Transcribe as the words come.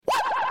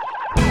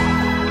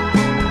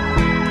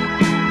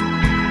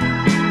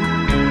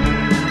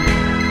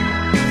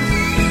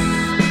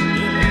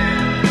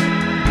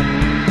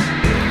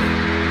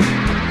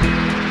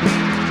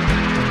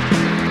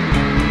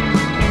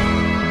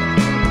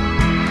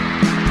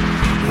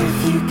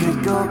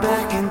go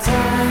back in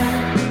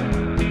time,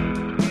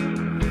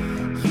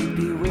 you'd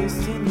be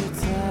wasting your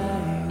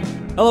time.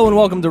 Hello and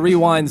welcome to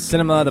Rewind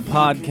Cinema, the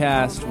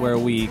podcast where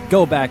we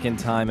go back in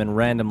time and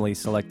randomly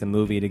select a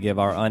movie to give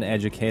our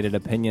uneducated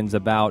opinions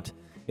about.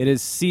 It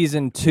is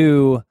season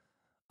 2.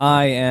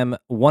 I am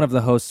one of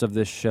the hosts of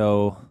this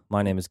show.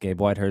 My name is Gabe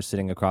Whitehurst.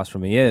 Sitting across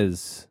from me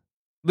is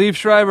Liev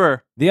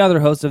Schreiber. the other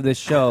host of this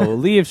show,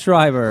 Liev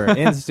Schreiber,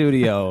 in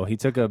studio. He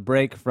took a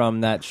break from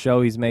that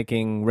show he's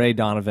making, Ray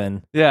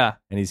Donovan, Yeah.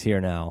 and he's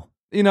here now.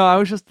 You know, I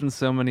was just in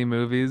so many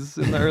movies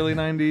in the early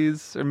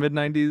 90s or mid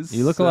 90s.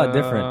 You look a lot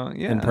different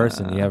in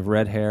person. You have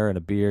red hair and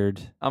a beard.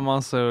 I'm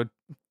also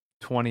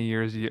 20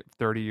 years,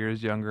 30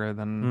 years younger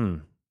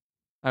than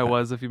I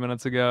was a few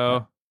minutes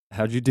ago.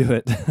 How'd you do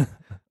it?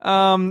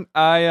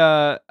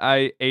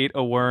 I ate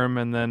a worm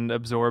and then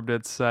absorbed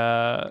its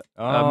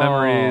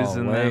memories.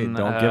 And wait, then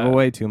don't give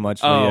away too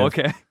much. Oh,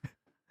 Liev.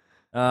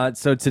 okay.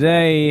 So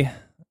today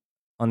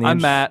on the I'm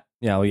Matt.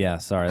 Yeah, oh yeah,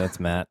 sorry, that's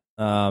Matt.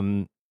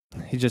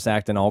 He's just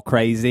acting all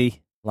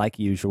crazy like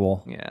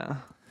usual. Yeah.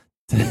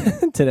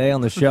 Today on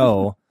the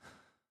show,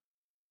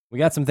 we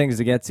got some things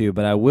to get to,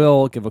 but I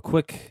will give a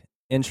quick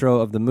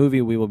intro of the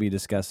movie we will be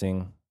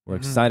discussing. We're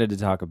excited to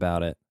talk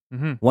about it.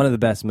 One of the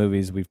best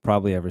movies we've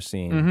probably ever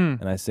seen,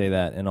 and I say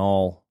that in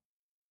all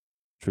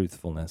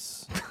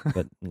truthfulness,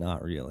 but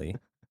not really.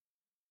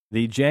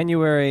 The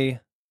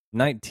January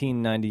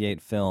 1998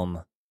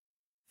 film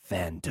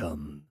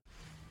Phantom.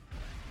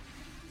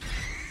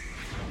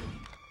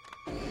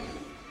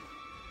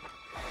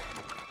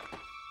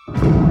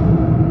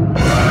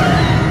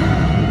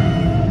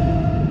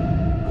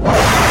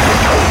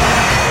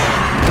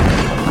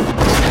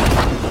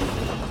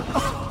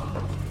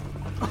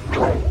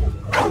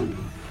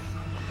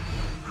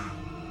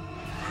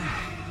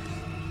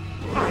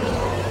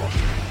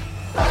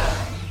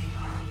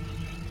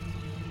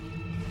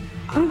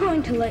 I'm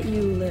going to let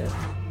you live.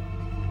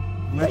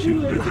 Let you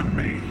live in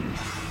me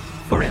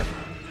forever.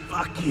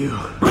 Fuck you.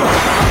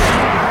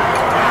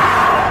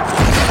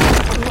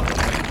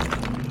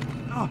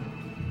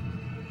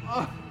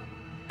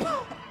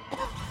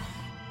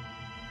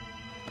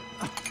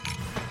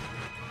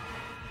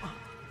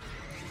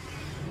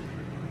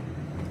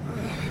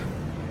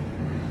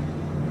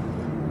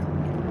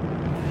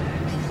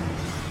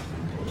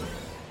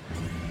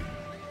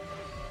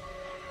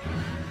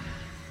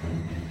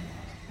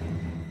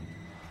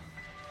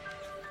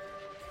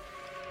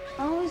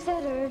 Always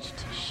that urge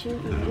to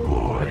shoot you.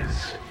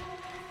 Boys.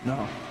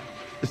 No.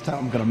 This time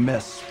I'm gonna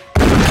miss.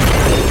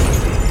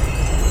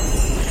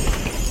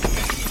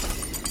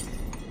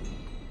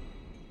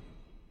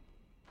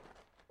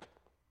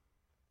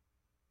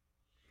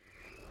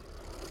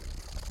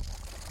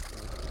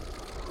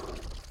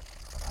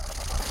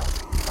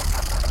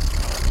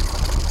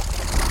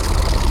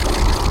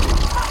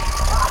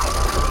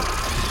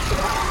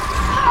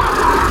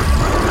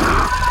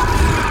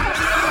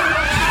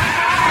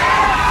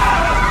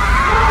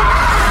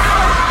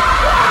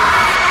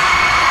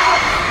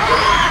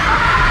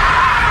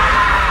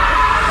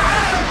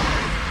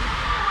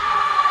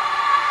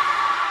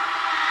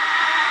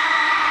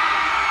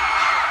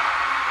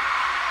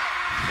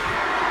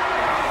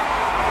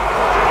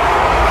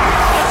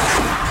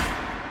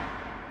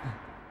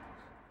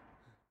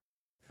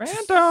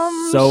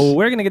 Phantoms. So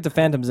we're going to get to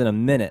Phantoms in a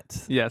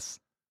minute. Yes.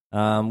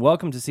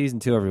 Welcome to season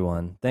 2,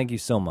 everyone. Thank you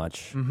so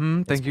much.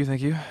 Thank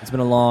you. It's been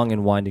a long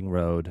and winding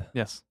road.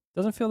 Yes.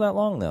 Doesn't feel that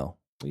long, though.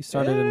 We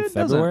started in It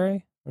doesn't.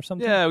 February or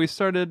something? Yeah, we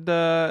started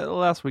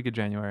last week of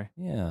January.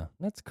 Yeah,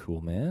 that's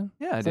cool, man.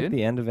 Yeah, It's dude. like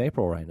the end of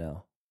April right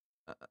now.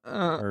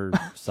 Or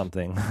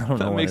something. I don't know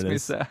that what makes it me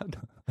is. sad.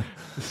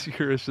 This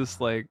year is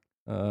just like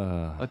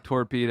Uh, a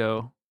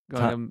torpedo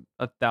going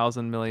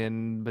 1,000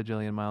 million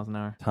bajillion miles an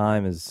hour.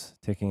 time is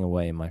ticking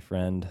away, my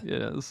friend.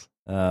 It is.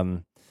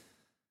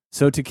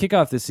 So to kick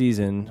off the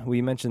season,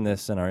 we mentioned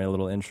this in our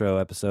little intro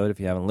episode. If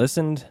you haven't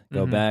listened,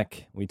 go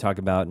back. We talk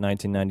about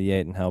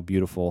 1998 and how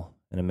beautiful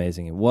and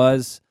amazing it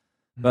was.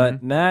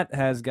 But Matt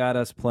has got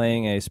us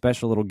playing a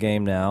special little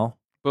game now.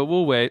 But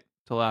we'll wait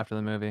till after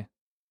the movie.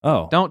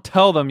 Oh, Don't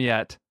tell them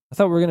yet. I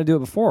thought we were going to do it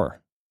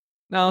before.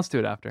 No, let's do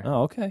it after.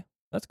 Oh, okay.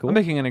 That's cool. I'm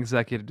making an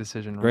executive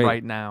decision Great.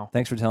 right now.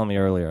 Thanks for telling me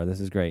earlier. This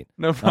is great.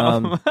 No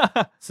problem.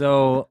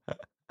 So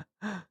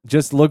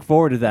just look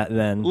forward to that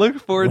then. Look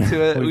forward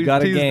to it. We've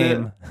got a teased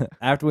game.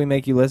 After we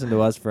make you listen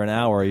to us for an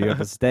hour, you have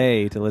to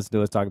stay to listen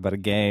to us talk about a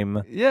game.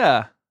 it.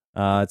 Yeah,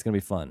 It's going to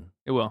be fun.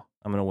 it will.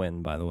 I'm going to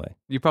win, by the way.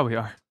 You probably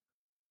are.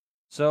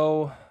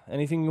 So,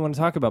 anything you want to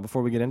talk about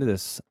before we get into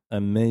this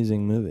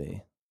amazing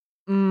movie?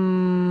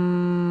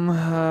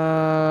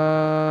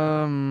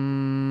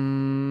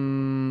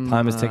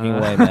 Time is ticking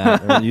away,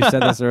 Matt. You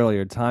said this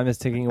earlier. Time is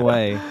ticking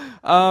away.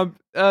 No,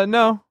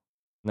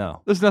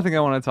 No. there's nothing I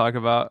want to talk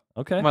about.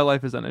 Okay. My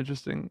life is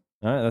uninteresting.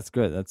 All right, that's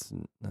good. That's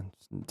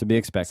to be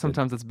expected.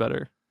 Sometimes it's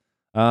better.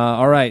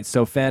 All right,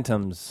 so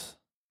Phantoms.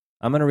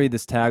 I'm going to read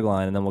this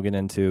tagline and then we'll get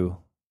into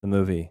the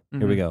movie.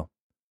 Here we go.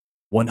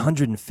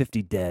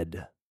 150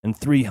 dead and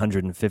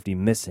 350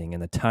 missing in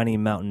the tiny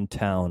mountain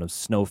town of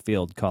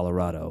Snowfield,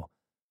 Colorado.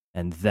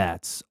 And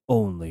that's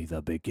only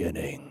the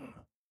beginning.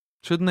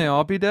 Shouldn't they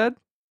all be dead?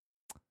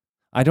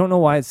 I don't know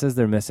why it says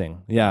they're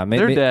missing. Yeah,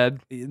 maybe They're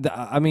dead.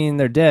 I mean,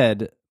 they're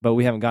dead, but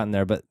we haven't gotten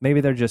there. But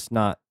maybe they're just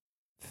not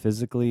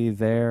physically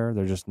there.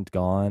 They're just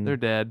gone. They're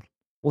dead.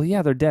 Well,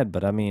 yeah, they're dead,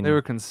 but I mean, They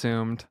were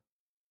consumed.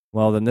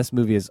 well, then this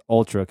movie is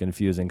ultra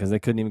confusing because they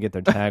couldn't even get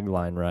their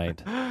tagline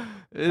right.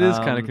 It is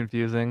kind of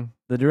confusing.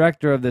 The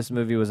director of this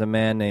movie was a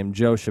man named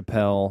Joe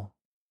Chappelle.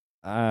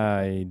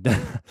 Like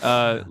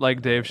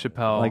Dave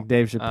Chappelle. Like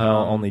Dave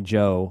Chappelle, only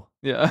Joe.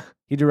 Yeah.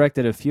 He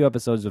directed a few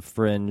episodes of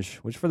Fringe,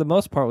 which for the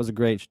most part was a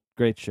great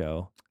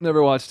show.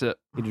 Never watched it.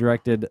 He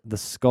directed The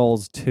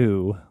Skulls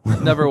 2.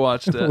 Never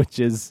watched it.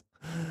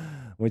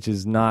 which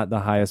is not the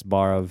highest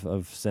bar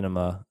of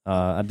cinema.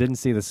 I didn't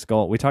see The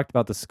Skull. We talked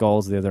about The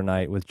Skulls the other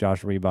night with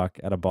Josh Reebok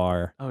at a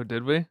bar. Oh,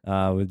 did we?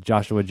 With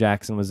Joshua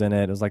Jackson was in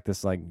it. It was like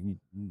this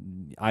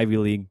Ivy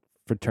League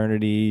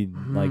fraternity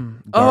like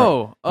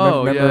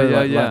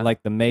yeah.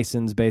 like the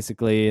Masons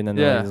basically, and then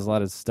there's a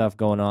lot of stuff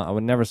going on. I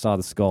would never saw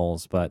The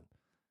Skulls, but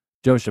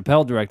Joe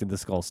Chappelle directed The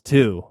Skulls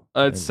 2.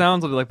 It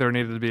sounds like there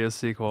needed to be a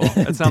sequel.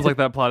 It sounds like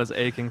that plot is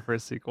aching for a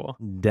sequel.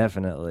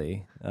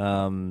 Definitely.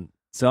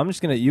 So I'm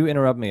just gonna you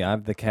interrupt me. I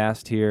have the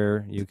cast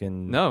here. You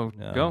can go.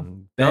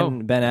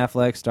 Ben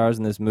Affleck stars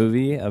in this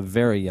movie. A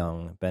very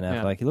young Ben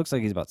Affleck. Yeah. He looks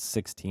like he's about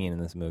 16 in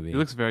this movie. He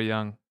looks very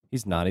young.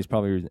 He's not. He's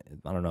probably,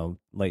 I don't know,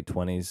 late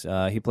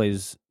 20s. He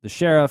plays the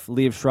sheriff.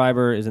 Liev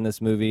Schreiber is in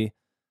this movie.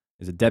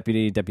 He's a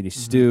Deputy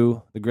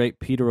Stu. The great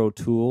Peter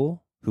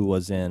O'Toole, who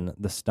was in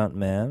The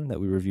Stuntman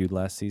that we reviewed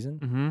last season.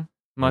 Mm-hmm.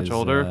 Much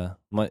older.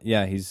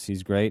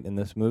 He's great in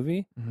this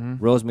movie. Mm-hmm.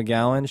 Rose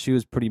McGowan, she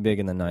was pretty big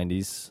in the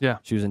 90s. Yeah.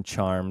 She was in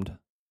Charmed.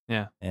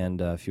 Yeah.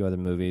 And a few other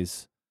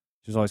movies.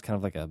 She was always kind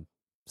of like a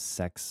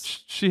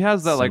sex She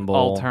has that like symbol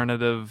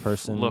alternative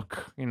person.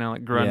 look,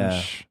 like grunge.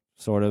 Yeah.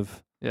 Sort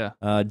of. Yeah.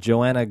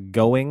 Joanna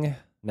Going,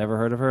 never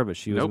heard of her, but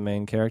she was a Nope.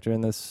 main character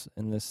in this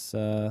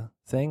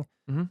thing.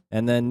 Mhm.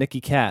 And then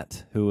Nicky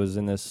Katt, who was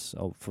in this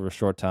for a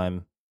short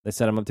time. They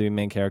set him up to be a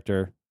main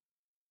character.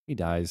 He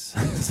dies.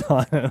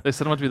 So, They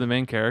set him up to be the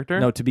main character?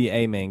 no, to be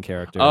a main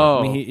character. Oh.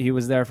 I mean, he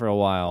was there for a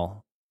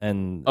while.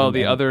 And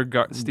The other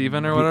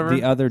Steven or whatever?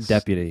 The other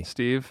deputy.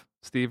 Steve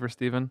or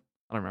Steven?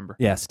 I don't remember.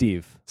 Yeah,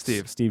 Steve.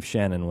 Steve. Steve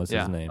Shannon was Yeah.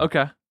 his name.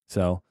 Okay.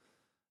 So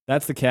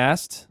that's the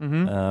cast.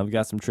 Mm-hmm. We've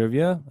got some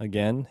trivia.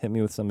 Again, hit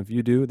me with some if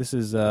you do. This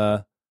is,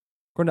 according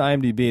to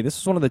IMDb, this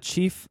is one of the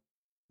chief,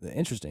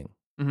 interesting,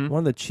 Mm-hmm. one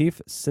of the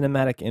chief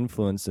cinematic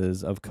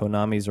influences of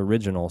Konami's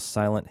original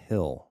Silent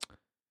Hill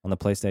on the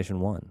PlayStation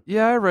 1.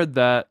 Yeah, I read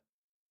that.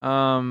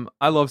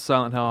 I love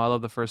Silent Hill. I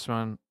love the first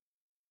one.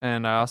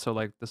 And I also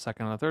like the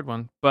second and the third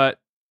one. But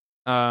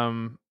I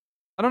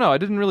don't know. I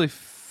didn't really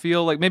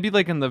feel like, maybe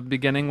like in the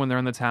beginning when they're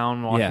in the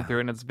town walking through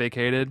it and it's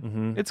vacated,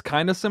 Mm-hmm. it's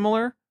kind of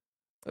similar.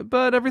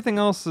 But everything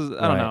else is,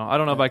 I don't Right. know. I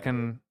don't know if I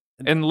can,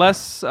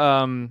 unless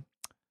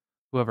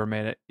whoever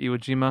made it, Iwo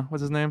Jima,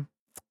 what's his name?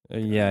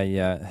 Yeah.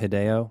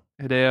 Hideo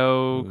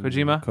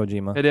Kojima?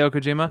 Hideo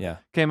Kojima Yeah.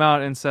 came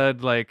out and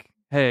said like,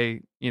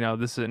 hey,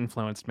 this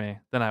influenced me,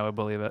 then I would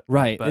believe it.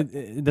 Right. But,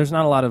 There's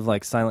not a lot of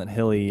like Silent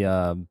Hilly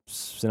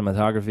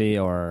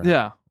cinematography or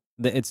yeah.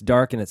 It's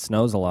dark and it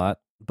snows a lot,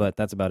 but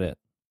that's about it.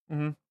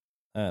 Mhm.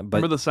 But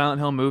Remember the Silent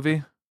Hill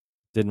movie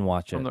didn't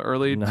watch it. from the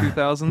early No.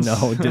 2000s?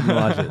 No, didn't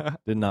watch it.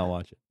 Did not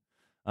watch it.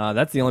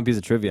 That's the only piece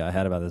of trivia I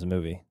had about this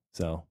movie.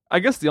 So I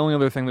guess the only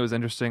other thing that was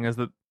interesting is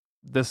that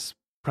this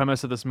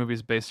premise of this movie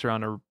is based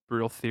around a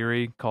real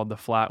theory called the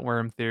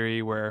flatworm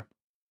theory, where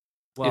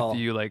if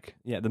you like,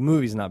 yeah, the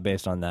movie's not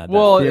based on that.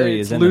 well, that theory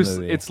it's is in loose.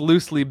 the movie. It's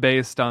loosely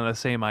based on the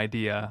same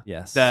idea.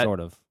 Yes, that- sort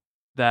of.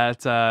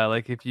 That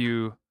like if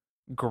you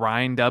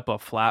grind up a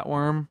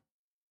flatworm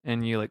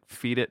and you like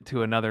feed it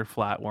to another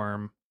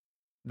flatworm,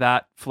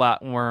 that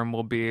flatworm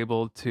will be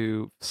able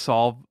to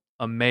solve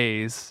a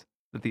maze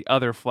that the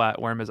other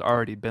flatworm has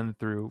already been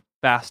through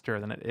faster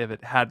than if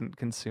it hadn't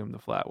consumed the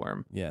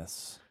flatworm.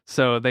 Yes.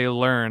 So they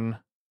learn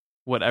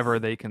whatever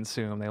they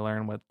consume. They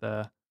learn what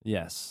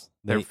Yes.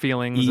 their They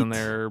feelings in eat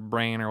their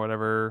brain or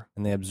whatever.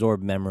 and they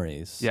absorb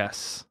memories.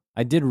 Yes.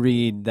 I did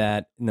read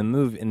that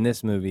in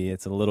this movie,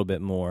 it's a little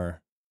bit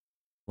more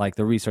like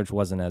the research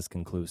wasn't as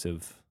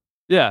conclusive.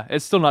 Yeah,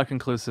 it's still not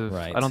conclusive.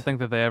 Right. I don't think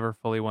that they ever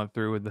fully went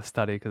through with the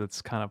study because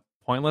it's kind of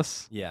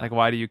pointless. Yeah. Like,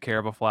 why do you care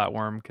if a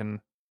flatworm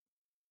can?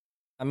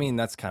 I mean,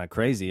 that's kind of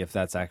crazy if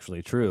that's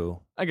actually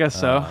true. I guess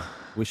so.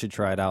 We should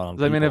try it out on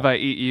Does that mean if people. I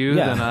eat you,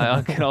 Yeah. then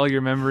I'll get all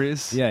your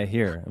memories? Yeah,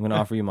 here. I'm going to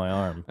offer you my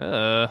arm.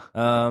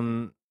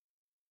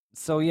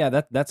 So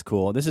yeah, that's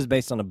cool. This is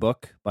based on a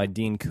book by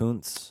Dean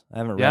Koontz. I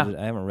haven't read it.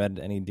 I haven't read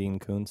any Dean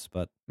Koontz,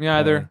 but Me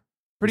either. apparently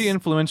Pretty This-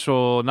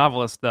 influential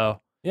novelist though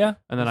yeah,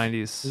 in the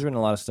He's 90s. written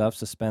a lot of stuff,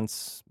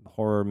 suspense,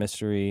 horror,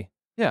 mystery.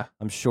 Yeah.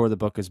 I'm sure the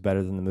book is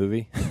better than the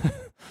movie.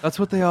 That's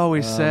what they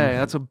always say. Um,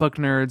 That's what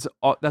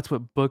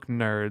book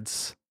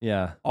nerds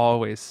yeah,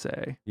 always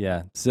say.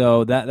 yeah.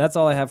 So that's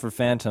all I have for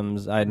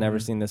Phantoms. I had never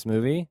Mhm. seen this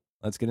movie.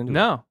 Let's get into it.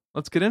 No,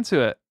 let's get into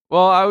it.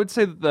 Well, I would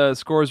say that the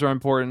scores are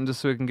important just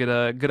so we can get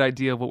a good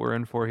idea of what we're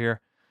in for here.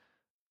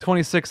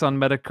 26 on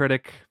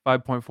Metacritic,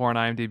 5.4 on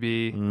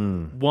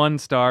IMDb, 1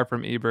 star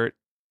from Ebert,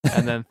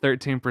 and then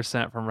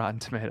 13% from Rotten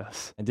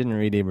Tomatoes. I didn't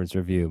read Ebert's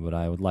review, but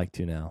I would like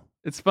to now.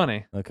 It's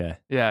funny. Okay.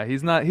 Yeah,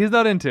 he's not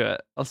into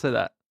it. I'll say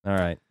that. All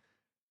right.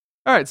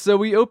 All right, so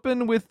we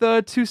open with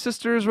 2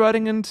 sisters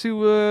riding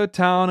into a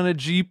town in a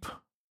Jeep.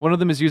 One of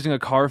them is using a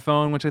car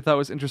phone, which I thought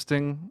was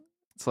interesting.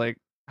 It's like,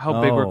 how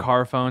big were Oh.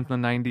 car phones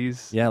in the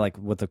 90s? Yeah, like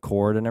with the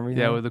cord and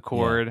everything. Yeah, with the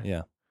cord.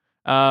 Yeah.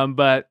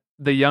 But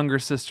the younger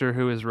sister,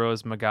 who is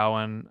Rose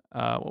McGowan,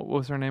 what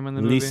was her name in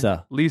the movie?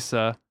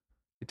 Lisa.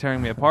 You're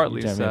tearing me apart,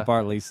 You're tearing Lisa. me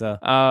apart,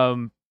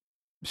 Lisa.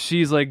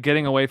 She's like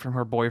getting away from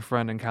her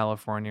boyfriend in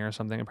California or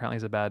something. Apparently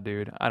he's a bad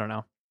dude. I don't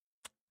know.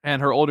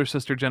 And her older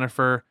sister,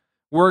 Jennifer,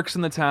 works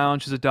in the town.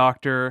 She's a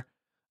doctor.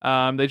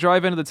 They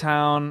drive into the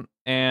town,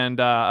 and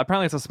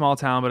apparently it's a small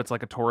town, but it's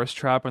like a tourist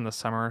trap in the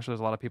summer. So there's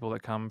a lot of people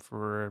that come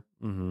for,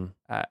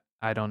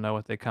 I don't know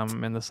what they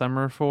come in the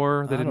summer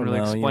for. They didn't really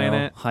explain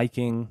it.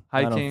 Hiking,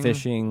 I don't know,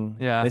 fishing.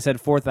 Yeah. They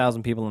said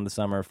 4,000 people in the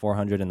summer,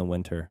 400 in the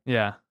winter,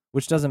 Yeah,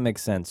 which doesn't make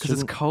sense.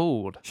 because it's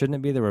cold. Shouldn't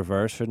it be the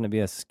reverse? Shouldn't it be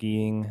a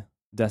skiing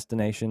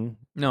destination?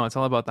 No, it's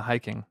all about the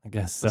hiking. I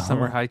guess so. The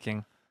summer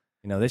hiking.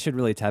 You know, they should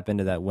really tap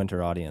into that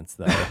winter audience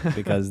though,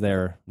 because they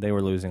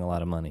were losing a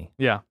lot of money.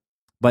 Yeah.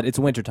 But it's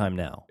wintertime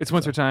now. It's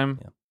wintertime.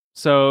 yeah.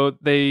 So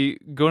they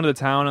go into the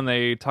town and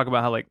they talk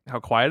about how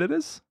quiet it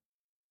is.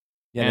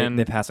 Yeah, And-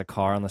 they pass a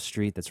car on the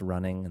street that's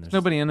running, and There's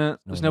nobody in it.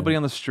 There's nobody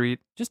on the street.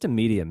 Just a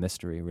media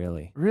mystery,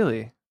 really.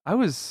 Really? I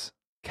was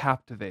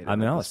captivated. I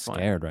mean, at I was this point.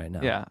 scared right now.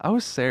 Yeah, I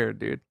was scared,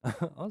 dude. I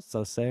was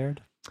so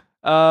scared.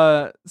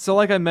 So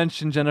like I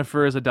mentioned,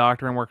 Jennifer is a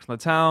doctor and works in the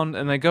town,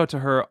 and they go to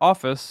her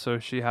office. So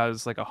she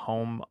has like a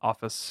home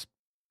office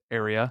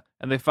area,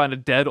 and they find a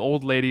dead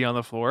old lady on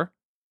the floor.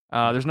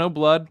 There's no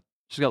blood.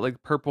 She's got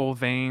like purple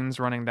veins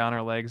running down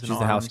her legs. She's and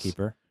the arms.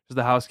 housekeeper. She's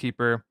the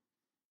housekeeper.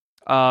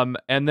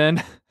 And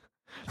then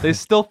they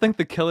still think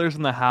the killer's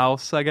in the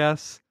house, I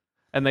guess,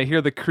 and they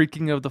hear the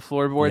creaking of the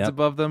floorboards Yep.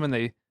 above them, and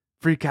they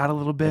freak out a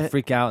little They bit.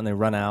 freak out and they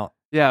run out.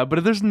 Yeah,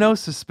 but there's no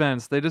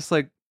suspense. They just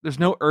like there's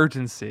no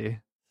urgency.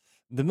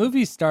 The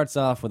movie starts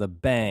off with a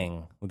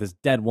bang with this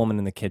dead woman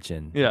in the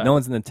kitchen. Yeah. No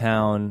one's in the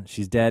town.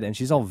 She's dead, and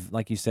she's all,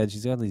 like you said,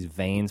 she's got these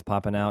veins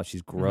popping out.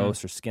 She's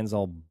gross. Her skin's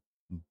all,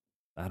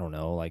 I don't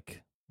know,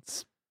 like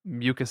It's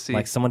mucusy.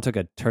 like someone took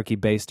a turkey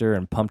baster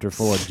and pumped her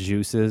full of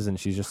juices, and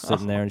she's just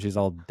sitting there, and she's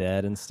all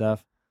dead and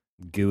stuff,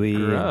 gooey.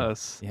 and-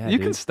 Gross. Yeah, you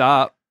dude. can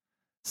stop.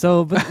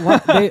 So, but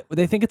what,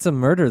 they think it's a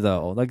murder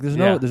though. Like there's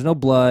Yeah. no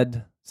blood,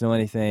 there's no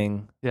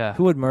anything. Yeah.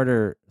 Who would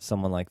murder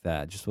someone like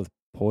that? Just with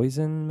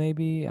poison,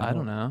 maybe? I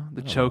don't know.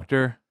 They I don't choked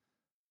her.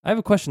 I have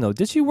a question though.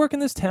 Did she work in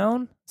this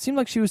town? Seemed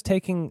like she was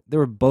taking. They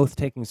were both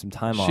taking some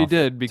time off. She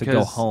did to go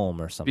because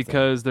home or something.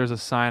 because there's a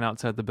sign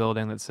outside the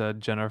building that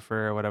said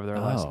Jennifer or whatever their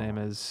last Oh. name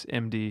is,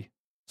 MD.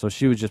 So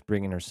she was just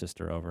bringing her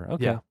sister over.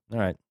 Okay. Yeah. All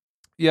right.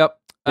 Yep.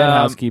 Dead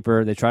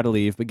housekeeper. They try to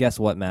leave, but guess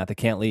what, Matt? They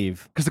can't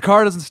leave. Because the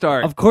car doesn't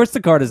start. Of course,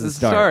 the car doesn't Doesn't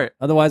start. start.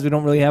 Otherwise, we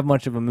don't really have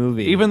much of a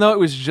movie. Even though it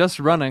was just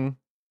running,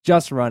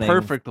 just running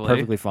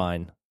perfectly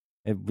fine.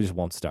 It just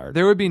won't start.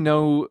 there would be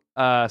no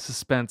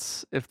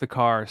suspense if the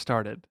car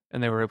started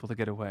and they were able to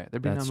get away.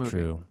 There'd be That's no movie.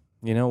 true.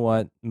 You know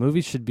what?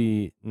 Movies should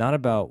be not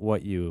about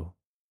what you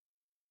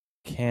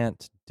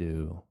can't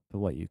do, but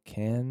what you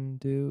can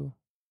do.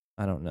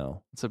 I don't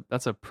know.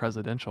 That's a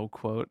presidential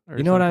quote. Or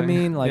You know what I something.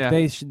 mean? Like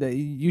Yeah.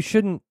 you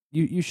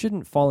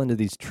shouldn't fall into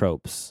these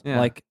tropes. Yeah.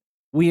 Like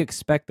we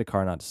expect the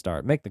car not to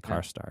start. Make the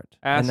car start.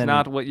 Ask and then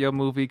not what your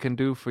movie can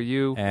do for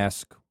you.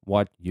 ask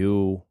what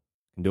you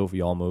can do for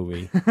your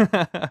movie.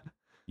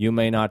 You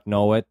may not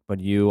know it, but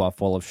you are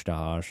full of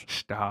stars.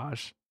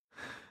 Stash.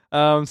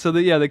 So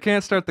they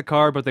can't start the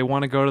car, but they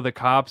want to go to the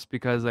cops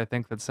because they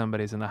think that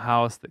somebody's in the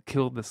house that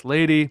killed this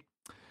lady.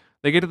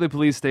 They get to the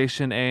police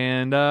station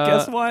and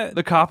Guess what?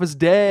 the cop is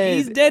dead.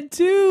 He's dead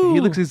too. He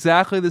looks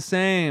exactly the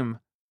same.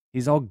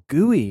 He's all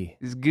gooey.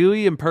 He's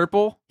gooey and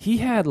purple. He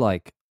had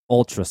like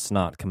ultra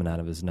snot coming out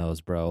of his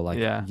nose, bro. Like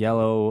Yeah.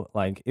 yellow.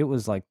 Like it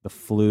was like the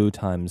flu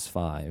times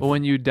 5. But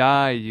when you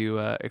die, you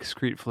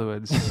excrete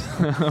fluids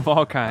of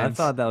all I kinds.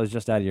 thought that was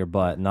just out of your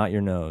butt, not your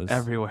nose.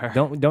 everywhere.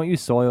 Don't you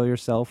soil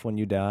yourself when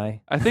you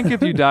die? I think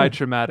if you die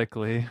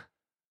traumatically,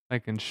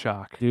 like in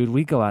shock, Dude,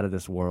 we go out of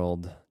this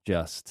world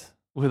just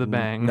with a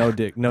bang. No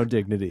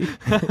dignity.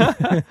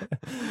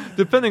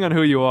 Depending on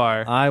who you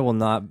are. I will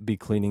not be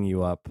cleaning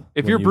you up.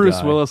 If when you're you Bruce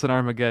die. Willis in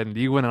Armageddon,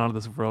 you went out of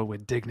this world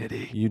with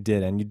dignity. You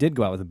did, and you did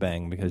go out with a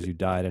bang because you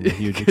died in a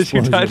huge 'Cause you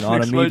explosion died in an on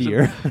a explosion.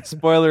 meteor.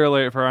 Spoiler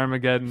alert for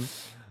Armageddon.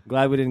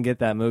 Glad we didn't get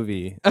that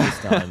movie this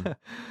time.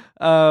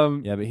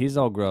 Yeah, but he's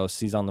all gross.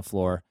 He's on the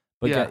floor.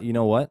 But Yeah. you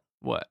know what?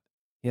 What?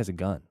 He has a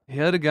gun. He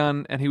had a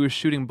gun and he was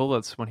shooting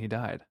bullets when he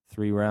died.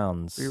 3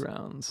 rounds. 3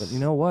 rounds. But you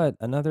know what?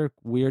 Another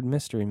weird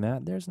mystery,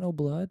 Matt. There's no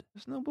blood.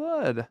 there's no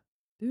blood.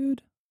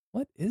 Dude,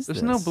 what is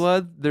There's this? no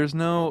blood. There's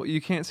no.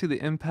 You can't see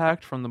the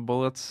impact from the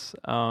bullets.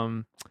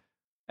 And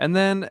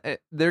then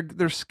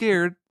they're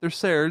scared. They're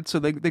scared, so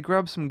they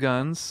grab some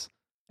guns,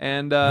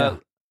 and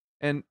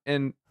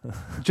and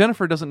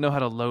Jennifer doesn't know how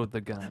to load the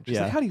gun. She's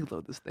Yeah. like, "How do you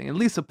load this thing?" And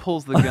Lisa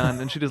pulls the gun,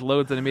 and she just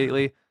loads it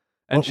immediately.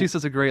 And What- she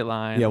says a great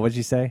line. Yeah, what'd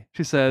you say?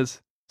 She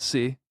says,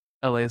 "See,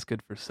 LA is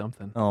good for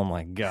something." Oh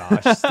my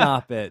gosh,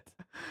 stop it.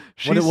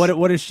 She's-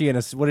 What is she in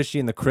what is she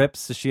in the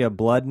Crips? Is she a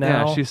blood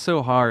now? Yeah, she's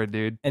so hard,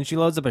 dude. and she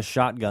loads up a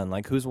shotgun.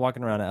 Like who's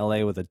walking around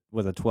LA with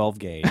a 12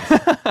 gauge?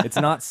 It's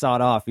not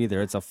sawed off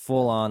either. It's a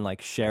full on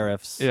like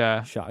sheriff's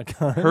Yeah.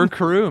 shotgun. Her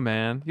crew,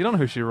 man. You don't know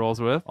who she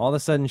rolls with. All of a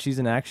sudden she's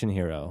an action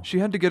hero. She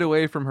had to get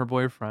away from her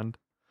boyfriend.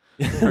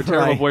 Her terrible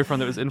Right. boyfriend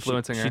that was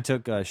influencing She her.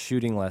 took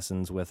shooting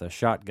lessons with a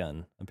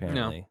shotgun,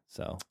 apparently.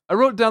 So I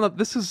wrote down that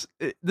this is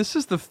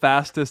the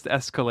fastest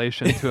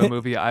escalation to a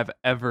movie I've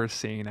ever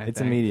seen. I it's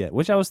think. immediate,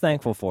 which I was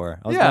thankful for.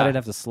 I was Yeah. glad I didn't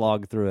have to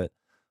slog through it.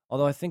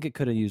 Although I think it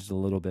could have used a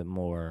little bit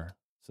more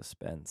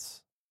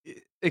suspense,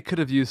 It could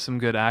have used some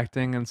good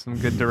acting and some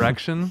good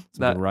direction.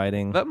 some good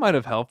writing. That might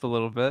have helped a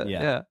little bit.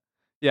 Yeah.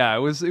 Yeah. It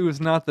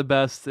was not the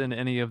best in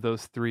any of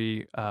those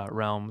three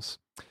realms.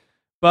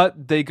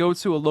 But they go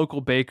to a local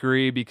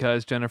bakery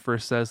because Jennifer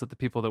says that the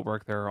people that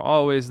work there are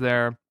always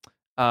there.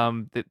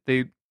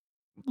 They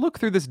look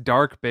through this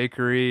dark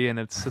bakery and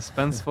it's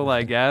suspenseful,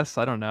 I guess.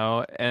 I don't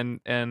know. And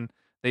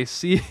they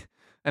see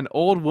an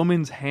old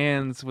woman's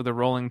hands with a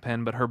rolling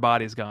pin, but her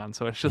body's gone.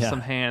 So it's just Yeah,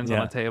 some hands on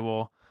yeah. a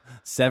table.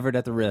 Severed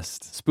at the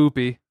wrist,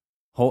 Spoopy.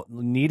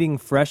 kneading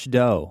fresh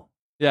dough,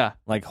 Yeah.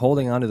 like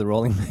holding onto the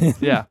rolling pin.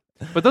 Yeah.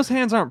 But those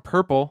hands aren't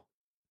purple.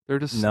 They're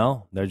just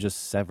No, they're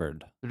just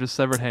severed. they're just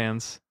severed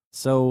hands.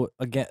 So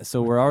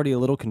we're already a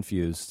little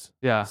confused.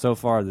 Yeah. So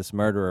far, this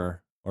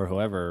murderer or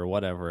whoever or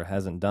whatever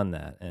hasn't done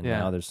that, and Yeah.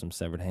 now there's some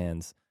severed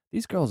hands.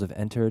 These girls have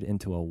entered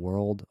into a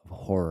world of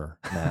horror,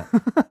 Matt.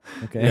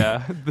 Okay.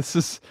 Yeah. This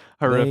is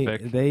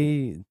horrific.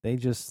 They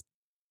just.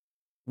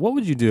 What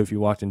would you do if you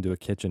walked into a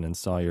kitchen and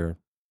saw your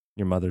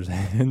mother's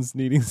hands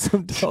kneading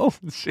some dough?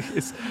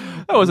 Jeez.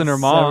 That wasn't her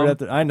Severed mom.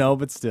 at I know,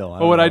 but still.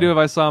 What would I do if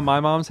I saw my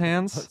mom's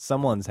hands?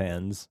 Someone's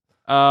hands?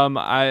 Who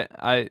are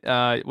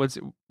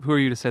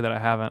you to say that I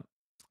haven't?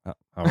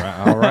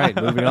 All right,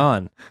 moving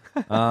on.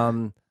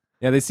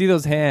 Yeah, they see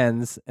those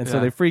hands, and so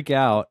Yeah. they freak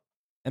out.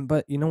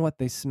 But you know what?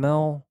 They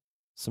smell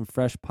some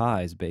fresh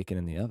pies baking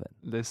in the oven.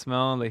 They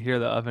smell and they hear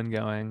the oven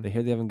going. They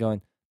hear the oven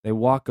going. They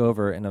walk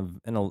over in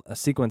a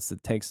sequence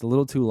that takes a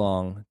little too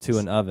long to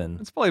an oven.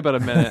 It's probably about a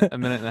minute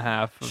and a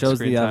half. Of Shows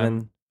screen the time.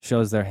 oven,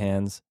 shows their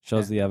hands,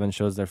 shows Yeah. the oven,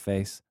 shows their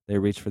face. They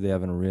reach for the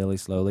oven really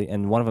slowly,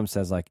 and one of them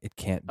says, "Like it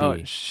can't be," Oh,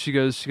 she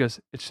goes.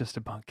 It's just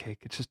a bundt cake.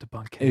 It's just a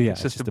bundt cake. Yeah,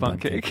 it's just a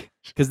bundt cake.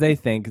 because they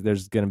think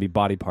there's going to be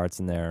body parts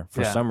in there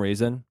for Yeah. some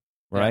reason,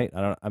 Yeah. right?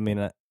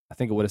 I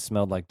think it would have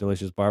smelled like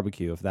delicious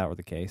barbecue if that were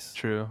the case.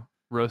 True.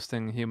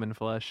 Roasting human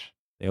flesh.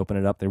 They open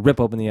it up, they rip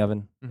open the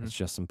oven. Mhm. It's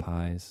just some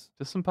pies,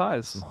 Just some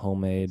pies. some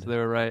homemade. So they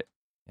were right.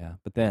 Yeah,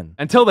 but then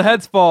Until the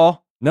heads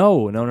fall.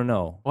 no.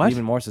 What?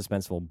 Even more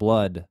suspenseful.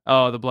 Blood.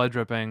 Oh, the blood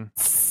dripping.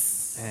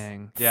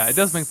 Dang. Yeah, it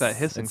does make that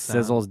hissing It sound.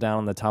 sizzles down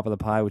on the top of the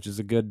pie, which is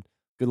a good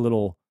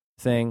little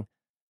thing.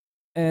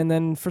 And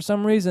then for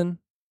some reason,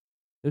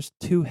 there's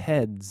two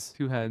heads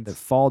Two that heads.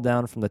 fall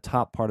down from the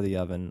top part of the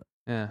oven,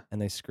 Yeah.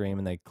 and they scream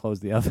and they close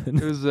the oven.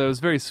 It was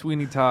very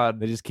Sweeney Todd.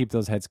 They just keep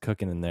those heads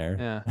cooking in there.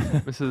 Yeah.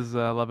 Mrs.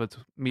 Lovett's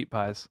meat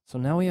pies. So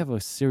now we have a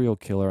serial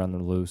killer on the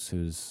loose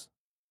who's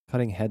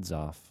cutting heads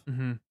off.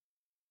 Mm-hmm.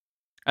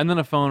 And then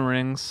a phone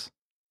rings.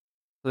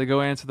 So they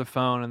go answer the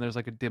phone, and there's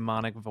like a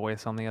demonic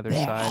voice on the other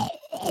side.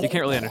 You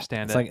can't really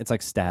understand It's it. it's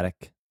like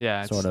static.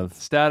 Yeah, it's sort of.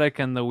 static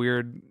and the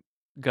weird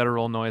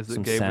guttural noise that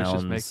Some Gabe was just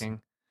sounds.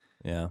 making.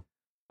 Yeah.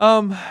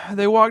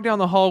 They walk down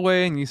the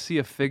hallway, and you see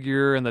a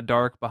figure in the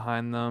dark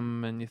behind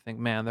them, and you think,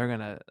 man, they're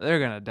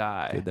gonna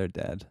die. Dude, they're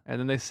dead. And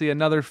then they see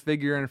another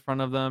figure in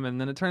front of them,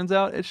 and then it turns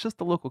out it's just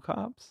the local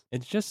cops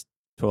It's just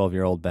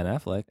 12-year-old Ben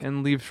Affleck.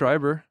 and Liev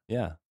Schreiber.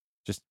 Yeah.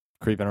 Just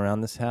creeping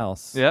around this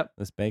house. Yep.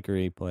 This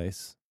bakery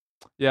place.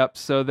 Yep.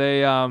 So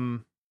they, I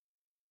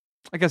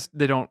guess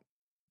they don't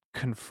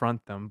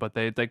confront them, but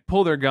they like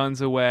pull their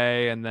guns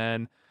away, and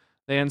then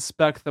they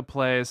inspect the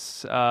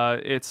place.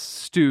 It's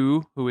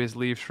Stu, who is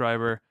Liev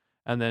Schreiber,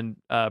 and then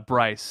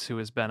Bryce, who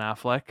is Ben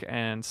Affleck,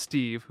 and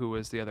Steve, who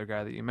is the other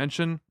guy that you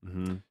mentioned.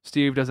 Mm-hmm.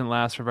 Steve doesn't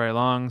last for very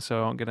long, so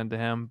I won't get into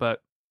him.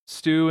 But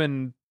Stu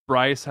and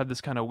Bryce have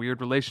this kind of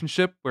weird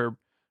relationship where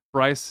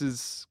Bryce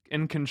is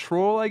in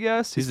control, I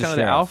guess. He's He's the kind of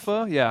the sheriff.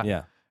 alpha. Yeah.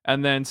 Yeah.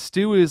 And then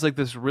Stu is like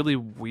this really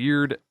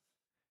weird,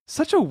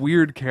 such a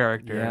weird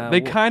character. Yeah,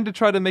 They well- kind of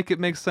try to make it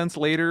make sense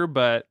later,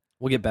 but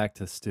We'll get back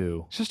to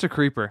Stu. it's just a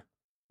creeper.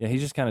 Yeah, he's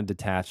just kind of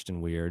detached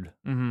and weird.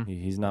 Hmm.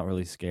 He's not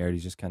really scared.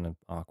 He's just kind of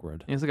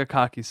awkward. He's like a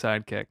cocky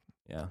sidekick.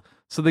 Yeah.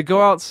 So they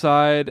go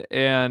outside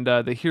and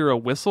they hear a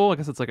whistle. I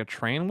guess it's like a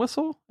train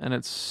whistle, and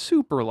it's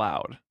super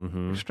loud,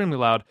 Mm-hmm. extremely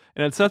loud.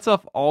 And it sets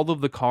off all of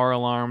the car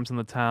alarms in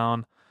the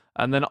town.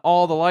 And then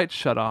all the lights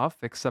shut off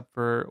except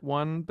for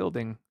one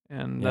building.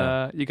 And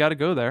Yeah. you got to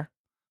go there.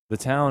 The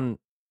town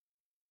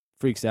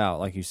freaks out,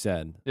 like you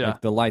said. Yeah.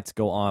 Like the lights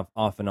go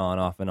off and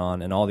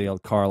on, and all the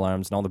car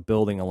alarms and all the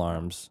building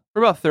alarms.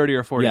 For about 30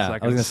 or 40 yeah,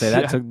 seconds. I was gonna say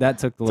that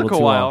took a little took a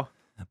too while. long.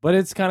 But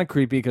it's kind of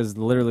creepy because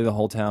literally the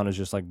whole town is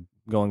just like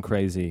going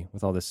crazy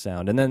with all this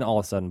sound, and then all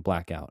of a sudden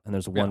blackout, and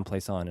there's Yeah. one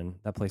place on, and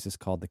that place is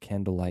called the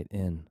Candlelight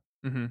Inn.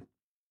 Hmm.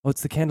 Oh,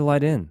 it's the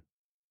Candlelight Inn.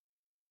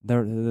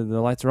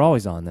 the lights are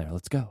always on there.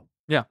 Let's go.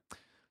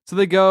 So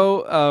they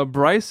go.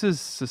 Bryce is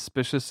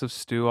suspicious of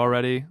Stu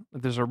already.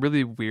 There's a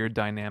really weird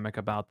dynamic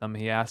about them.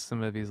 He asks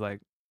him if he's like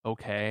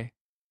okay,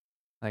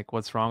 like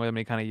what's wrong with him. And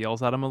he kind of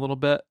yells at him a little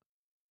bit.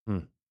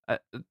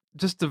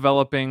 Just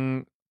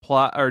developing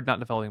plot, or not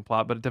developing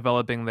plot, but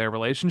developing their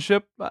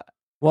relationship.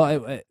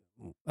 Well,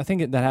 I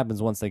think that happens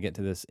once they get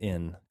to this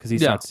inn because he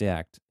starts to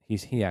act.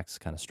 He acts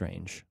kind of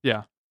strange.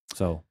 Yeah.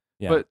 So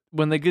yeah. But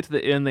when they get to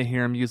the inn, they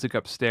hear music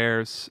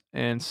upstairs,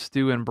 and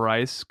Stu and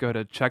Bryce go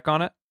to check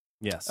on it.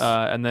 Yes.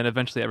 And then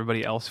eventually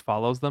everybody else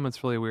follows them.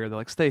 It's really weird. They're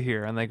like, stay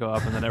here. And they go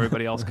up, and then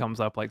everybody else comes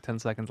up like 10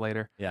 seconds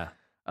later. Yeah.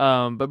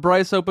 But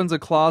Bryce opens a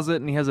closet,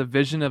 and he has a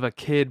vision of a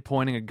kid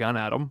pointing a gun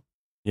at him.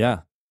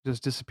 Yeah.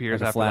 Just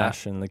disappears Like a after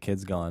flash, that. and the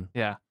kid's gone.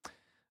 Yeah.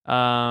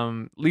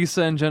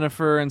 Lisa and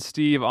Jennifer and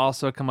Steve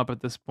also come up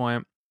at this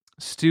point.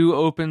 Stu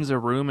opens a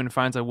room and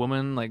finds a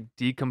woman like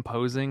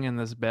decomposing in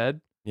this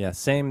bed. Yeah.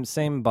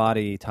 Same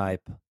body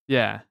type.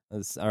 Yeah.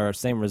 Or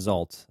same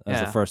result as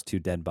the Yeah. first two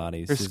dead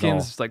bodies. Her She's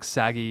skin's like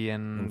saggy all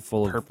and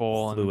full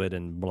purple of fluid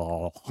and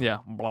blah. Yeah,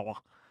 blah,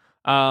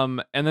 blah.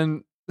 And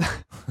then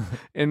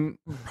in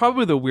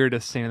probably the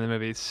weirdest scene in the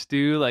movie,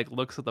 Stu like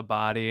looks at the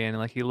body and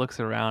like he looks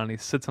around and he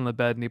sits on the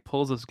bed and he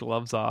pulls his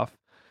gloves off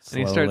and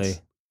he Slowly.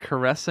 starts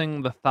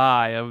caressing the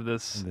thigh of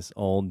This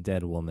old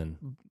dead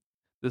woman.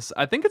 this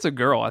I think it's a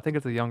girl. I think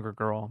it's a younger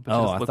girl. But she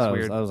Oh, just I looks thought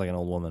weird. I was like an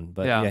old woman.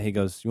 But Yeah. yeah, he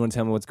goes, "You want to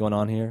tell me what's going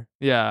on here?"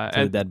 Yeah. To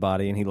the And dead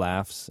body, and he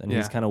laughs, and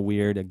he's Yeah. kind of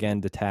weird, again,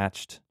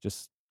 detached,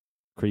 just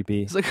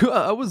creepy. he's like,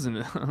 I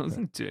wasn't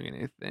doing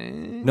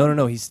anything.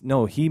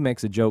 No, he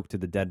makes a joke to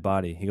the dead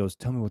body. He goes,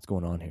 "Tell me what's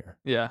going on here."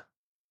 Yeah.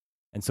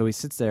 And so he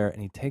sits there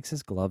and he takes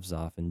his gloves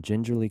off and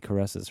gingerly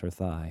caresses her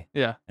thigh.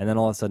 Yeah. And then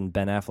all of a sudden,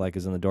 Ben Affleck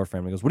is in the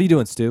doorframe. He goes, "What are you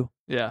doing, Stu?"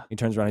 Yeah. He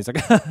turns around. He's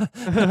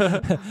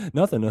like,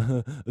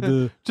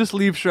 "Nothing." Just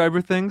leave Schreiber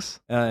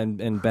things. And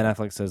Ben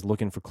Affleck says,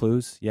 "Looking for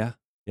clues?" Yeah,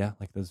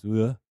 like this.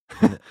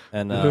 And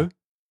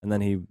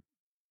then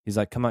he's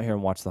like, "Come out here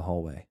and watch the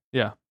hallway."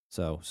 Yeah.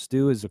 So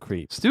Stu is a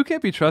creep. Stu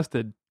can't be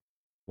trusted.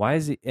 Why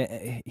is he?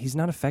 He's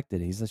not affected.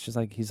 He's just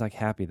like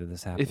happy that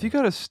this happened. If you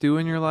got a Stu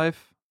in your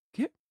life,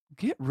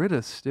 get rid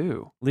of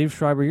Stu. Leave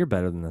Schreiber, you're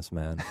better than this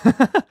man.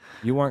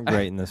 You weren't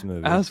great in this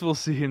movie. As we'll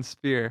see in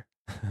Spear.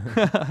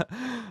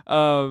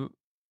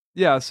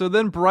 Yeah, so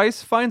then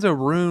Bryce finds a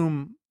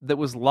room that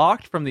was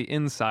locked from the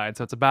inside.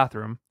 So it's a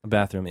bathroom A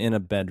bathroom in a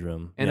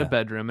bedroom. in Yeah. a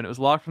bedroom, and it was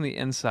locked from the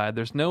inside.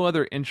 There's no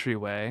other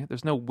entryway.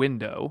 There's no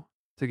window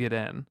to get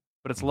in,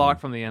 but it's locked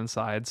from the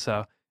inside.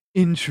 So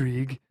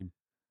intrigue.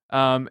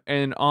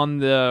 And on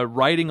the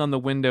writing on the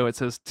window, it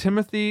says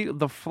Timothy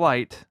the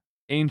Flight,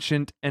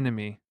 Ancient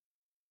Enemy.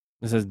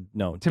 This is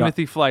no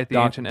Timothy Flight, the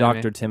ancient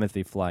enemy. Dr.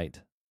 Timothy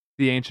Flight,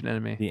 The ancient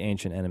enemy. the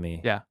ancient enemy.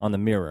 Yeah. On the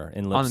mirror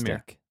in lipstick. On the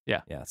mirror.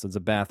 Yeah. Yeah. So it's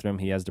a bathroom.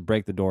 He has to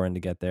break the door in to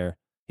get there.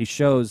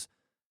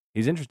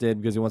 He's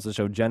interested because he wants to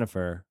show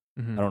Jennifer.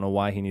 Mhm. I don't know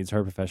why he needs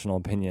her professional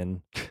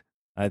opinion.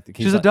 I think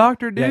She's a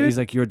doctor, dude. Yeah, he's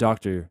like, "You're a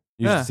doctor.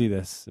 You Yeah. should see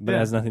this," but it Yeah.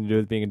 has nothing to do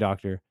with being a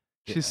doctor.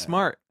 She's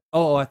smart.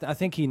 Oh, I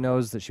think he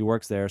knows that she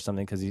works there or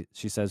something because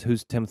she says,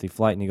 "Who's Timothy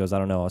Flight?" And he goes, "I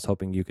don't know. I was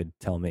hoping you could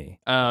tell me."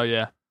 Oh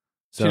yeah.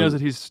 So, She knows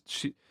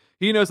that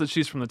he knows that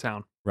she's from the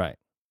town. right.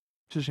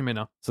 So she may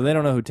know. So they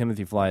don't know who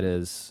Timothy Flight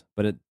is,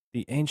 but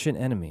the ancient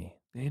enemy.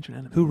 The ancient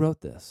enemy. Who wrote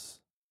this?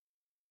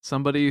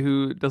 Somebody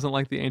who doesn't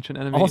like the ancient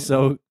enemy.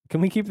 Also, can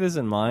we keep this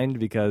in mind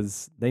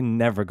because they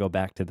never go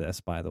back to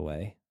this? By the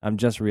way, I'm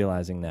just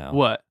realizing now.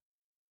 What?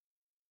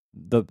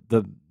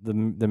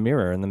 The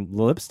mirror and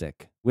the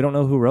lipstick. We don't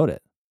know who wrote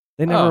it.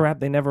 They never Oh. wrap.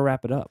 They never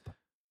wrap it up.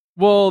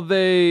 Well,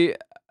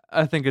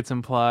 I think it's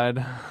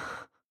implied,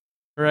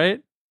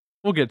 right?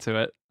 We'll get to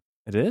it.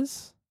 It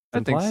is. I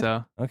think Implied?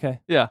 so.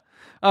 Okay. Yeah.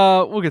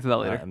 We'll get to that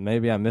later.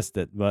 Maybe I missed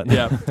it, but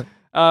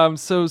Yeah.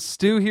 So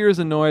Stu hears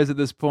a noise at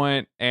this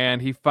point,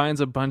 and he finds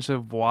a bunch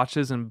of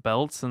watches and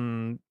belts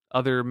and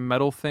other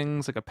metal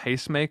things, like a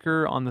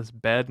pacemaker, on this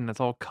bed, and it's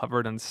all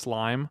covered in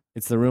slime.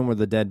 it's the room where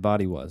the dead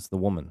body was, the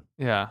woman.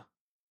 Yeah.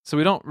 So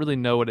we don't really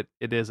know what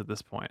it is at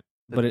this point.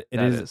 But it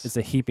that is. It's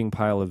a heaping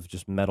pile of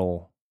just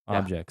metal Yeah.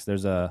 objects.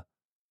 There's a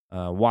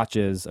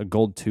watches, a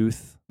gold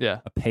tooth, Yeah.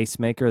 a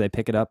pacemaker. They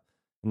pick it up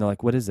and they're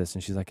like, "What is this?"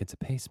 And she's like, "It's a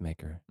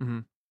pacemaker."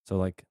 Mhm. So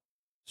like,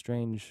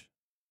 strange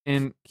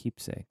And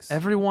keepsakes.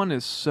 everyone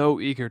is so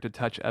eager to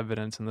touch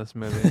evidence in this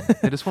movie.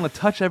 They just want to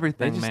touch they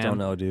everything, just man. don't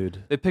know,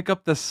 dude. They pick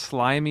up the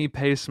slimy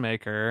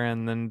pacemaker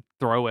and then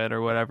throw it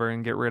or whatever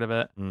and get rid of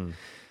it. Mm.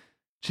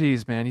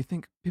 Jeez, man, you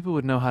think people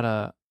would know how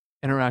to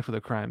interact with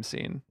a crime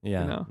scene?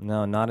 Yeah, You know?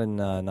 no, not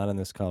in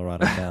this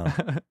Colorado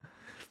town.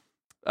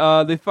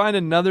 They find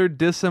another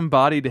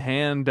disembodied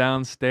hand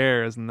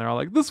downstairs, and they're all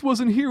like, "This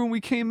wasn't here when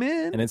we came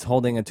in." And it's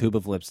holding a tube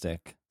of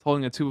lipstick. It's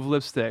holding a tube of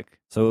lipstick.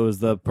 So it was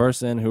the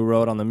person who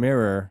wrote on the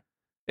mirror.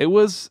 It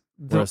was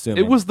We're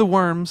assuming. it was the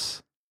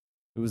worms.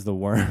 It was the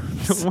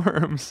worms. The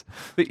worms.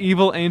 The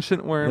evil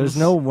ancient worms. There's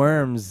no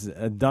worms.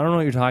 I don't know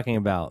what you're talking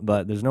about,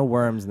 but there's no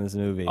worms in this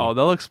movie. Oh,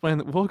 we'll explain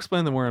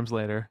the worms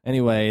later.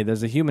 Anyway,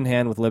 there's a human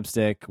hand with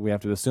lipstick. We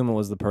have to assume it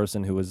was the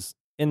person who was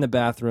in the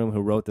bathroom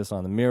who wrote this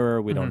on the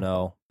mirror. We don't Mhm.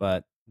 know,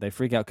 but they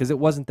freak out because it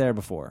wasn't there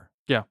before.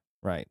 Yeah.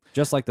 Right.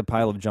 Just like the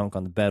pile of junk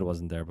on the bed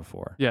wasn't there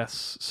before.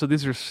 Yes. So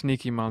these are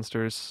sneaky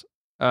monsters.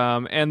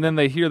 And then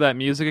they hear that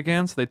music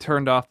again, so they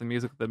turned off the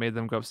music that made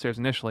them go upstairs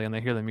initially, and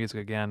they hear the music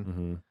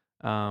again.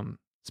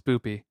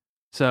 Spoopy.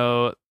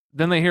 So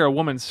then they hear a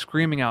woman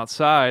screaming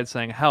outside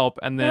saying help,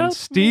 and then Help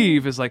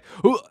Steve is like,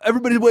 "Oh,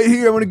 everybody wait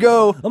here, I'm gonna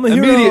go." I'm a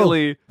hero.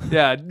 Immediately.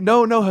 Yeah,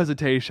 no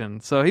hesitation.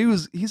 So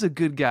he's a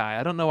good guy.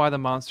 I don't know why the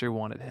monster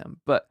wanted him,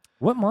 but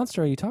What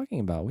monster are you talking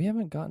about? We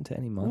haven't gotten to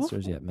any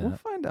monsters yet, Matt. We'll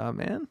find out,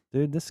 man.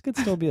 Dude, this could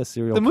still be a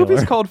serial The killer.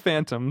 movie's called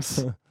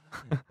Phantoms.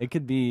 It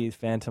could be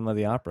Phantom of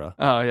the Opera.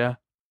 Oh yeah.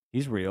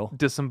 He's real.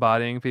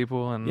 Disembodying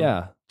people and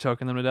Yeah.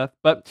 choking them to death.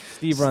 But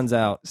Steve runs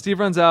out. Steve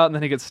runs out and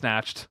then he gets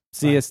snatched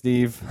See ya,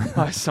 Steve.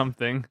 by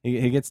something.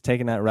 He gets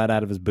taken out right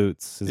out of his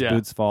boots. His Yeah.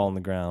 boots fall on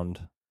the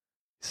ground.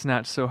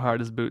 Snatched so hard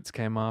his boots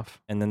came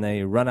off. And then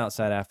they run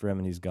outside after him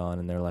and he's gone.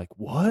 And they're like,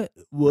 what?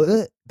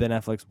 What? Ben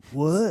Affleck's,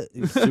 what?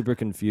 He's super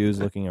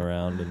confused looking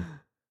around. And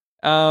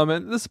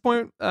At this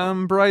point,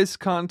 Bryce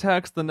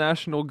contacts the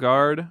National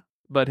Guard,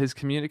 but his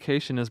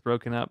communication is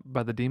broken up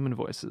by the demon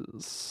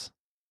voices.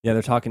 yeah,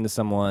 they're talking to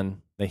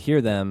someone. They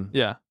hear them.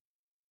 Yeah.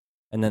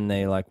 And then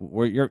they like,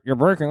 you're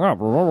breaking up.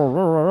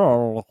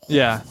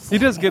 Yeah. He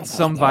does get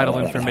some vital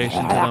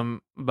information to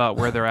them about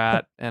where they're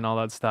at and all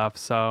that stuff.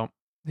 So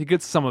he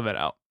gets some of it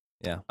out.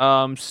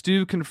 Yeah.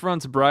 Stu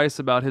confronts Bryce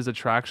about his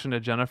attraction to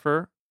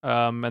Jennifer.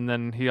 And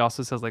then he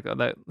also says like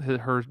that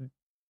her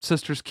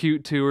sister's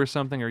cute too or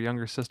something, or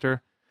younger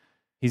sister.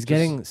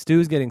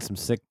 Stu's getting some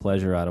sick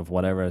pleasure out of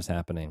whatever is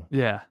happening.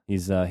 Yeah.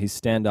 He's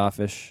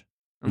standoffish.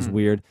 He's Mhm.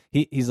 weird.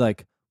 He's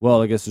like,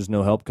 well, I guess there's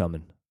no help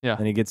coming. Yeah.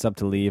 And he gets up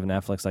to leave, and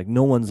Affleck's like,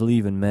 no one's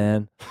leaving,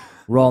 man.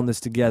 We're all in this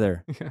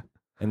together. Yeah.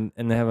 And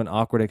they have an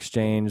awkward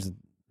exchange,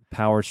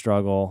 power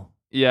struggle.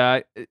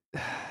 Yeah. You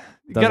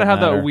Doesn't gotta have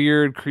matter. that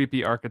weird,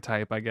 creepy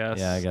archetype, I guess.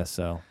 Yeah, I guess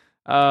so.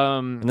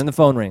 And And then the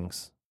phone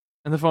rings.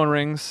 the phone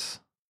rings.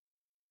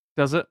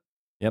 Does it?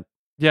 Yep.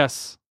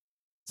 Yes.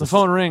 The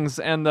phone rings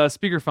and the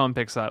speakerphone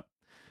picks up.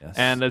 Yes.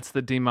 And it's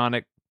the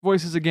demonic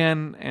voices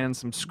again and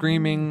some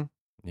screaming.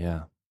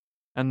 yeah.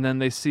 And then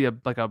they see a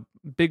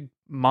big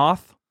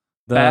moth.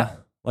 The Bat.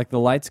 like the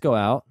lights go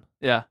out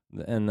Yeah.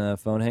 and the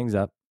phone hangs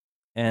up,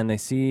 and they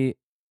see.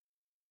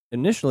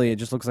 Initially, it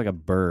just looks like a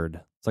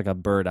bird. It's like a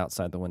bird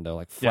outside the window,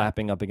 like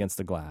flapping up against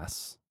the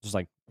glass, just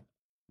like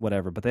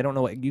whatever. But they don't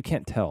know what you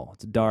can't tell.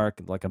 It's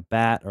dark, like a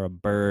bat or a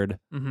bird,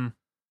 Mm-hmm.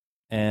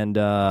 and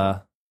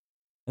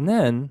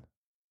then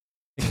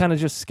it kind of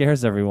just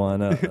scares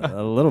everyone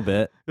a little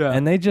bit, Yeah.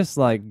 and they just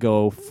like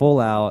go full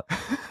out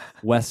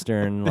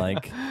Western,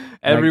 like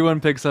Everyone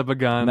picks up a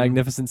gun.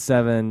 Magnificent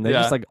Seven. They Yeah.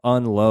 just like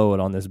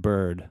unload on this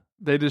bird.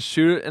 They just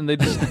shoot it and they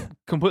just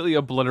completely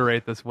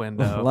obliterate this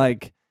window.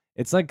 Like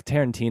it's like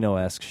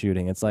Tarantino-esque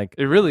shooting. It's like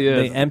It really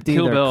is. they empty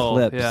Kill their Bill.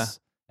 clips Yeah.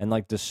 and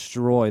like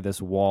destroy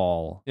this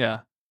wall.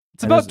 Yeah.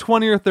 It's And about it's-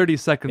 20 or 30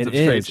 seconds It of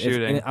straight is.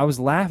 shooting. And I was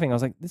laughing. I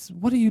was like,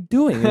 what are you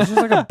doing? It's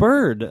just like a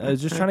bird.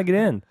 It's just trying to get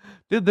in.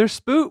 Dude, they're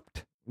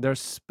spooked. They're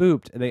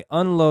spooked. They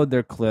unload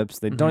their clips.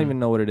 They don't Mhm. even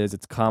know what it is.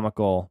 It's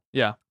comical.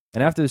 Yeah.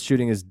 And after the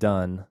shooting is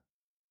done,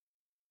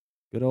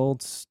 good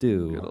old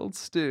Stu Good old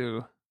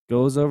Stu.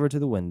 goes over to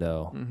the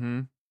window.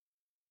 Mm-hmm.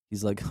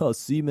 He's like, oh,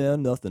 see,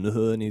 man, nothing.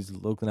 And he's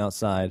looking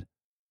outside.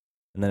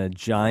 And then a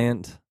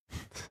giant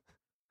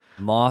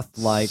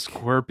moth-like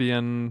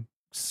scorpion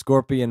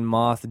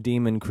moth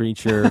demon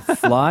creature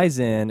flies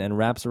in and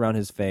wraps around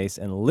his face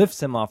and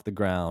lifts him off the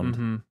ground.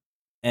 Mm-hmm.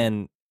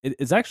 And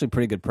it's actually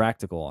pretty good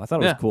practical. I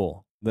thought it Yeah. was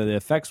cool. The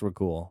effects were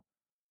cool.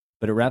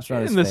 But it wraps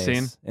around his In this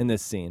face. scene. In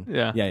this scene.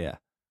 Yeah. Yeah.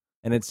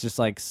 And it's just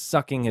like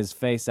sucking his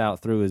face out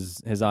through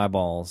his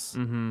eyeballs.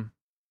 Mm-hmm.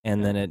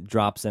 And then it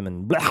drops him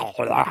and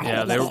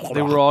Yeah,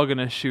 they were all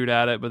gonna shoot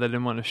at it, but they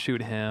didn't want to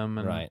shoot him.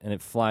 And right. And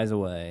it flies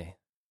away.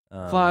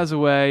 flies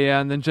away,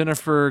 yeah, and then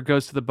Jennifer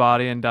goes to the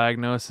body and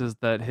diagnoses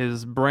that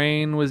his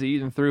brain was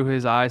eaten through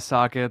his eye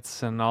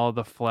sockets and all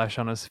the flesh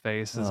on his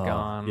face is Oh,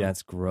 gone. Yeah,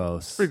 it's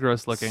gross. It's pretty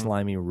gross looking.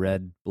 Slimy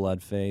red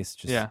blood face.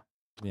 Just, Yeah.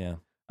 Yeah.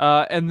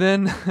 And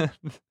then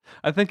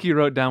I think you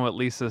wrote down what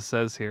Lisa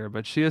says here,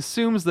 but she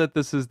assumes that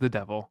this is the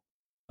devil.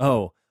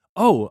 Oh,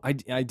 I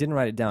didn't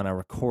write it down. I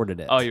recorded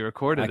it. Oh, you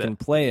recorded I it. can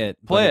play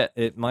it. Play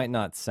but it might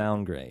not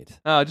sound great.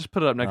 Just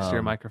put it up next to your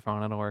Um,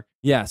 microphone. It'll work.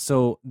 Yeah,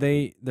 so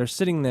they're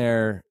sitting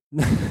there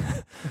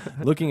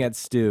looking at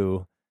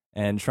Stu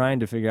and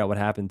trying to figure out what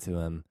happened to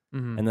him.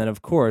 Mhm. And then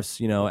of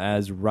course,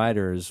 as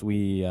writers,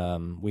 we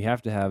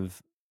have to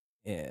have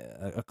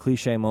a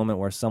cliche moment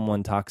where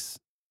someone talks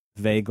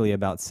vaguely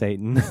about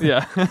Satan.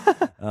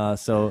 Yeah.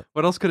 So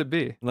What else could it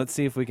be? let's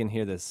see if we can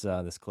hear this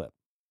clip.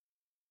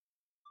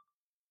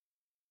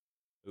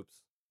 Oops.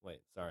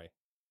 Wait, sorry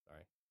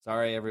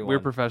everyone. We're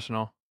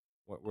professional.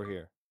 We're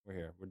here.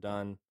 We're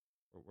done.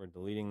 We're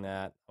deleting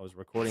that. I was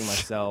recording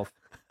myself,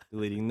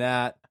 deleting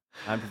that.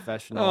 I'm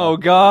professional. Oh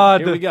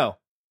God. Here we go.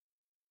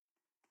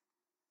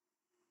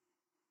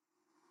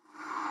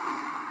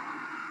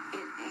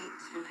 It ate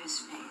through his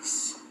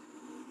face,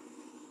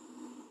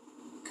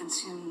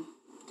 consumed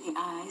the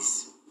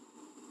eyes,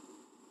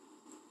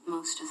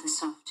 most of the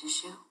soft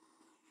tissue.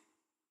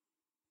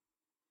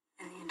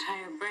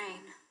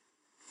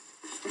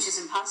 which is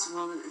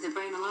impossible. The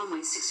brain alone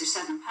weighs 6 or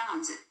 7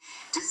 pounds. It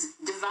just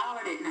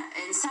devoured it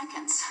in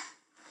seconds.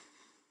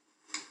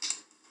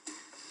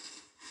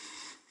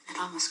 It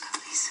almost got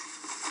Lisa.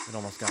 It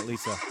almost got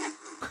Lisa.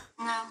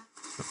 No.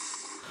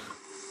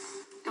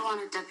 It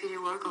wanted Deputy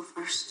Wargle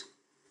first.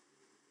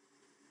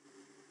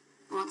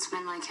 It wants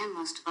men like him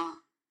most of all.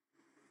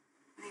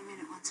 What do you mean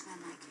it wants men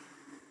like you?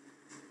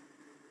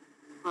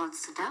 Well,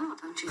 it's the devil,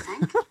 don't you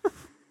think?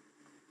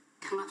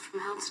 Come up from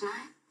hell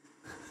tonight?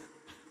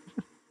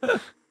 I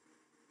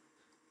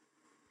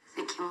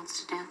think he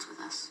wants to dance with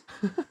us.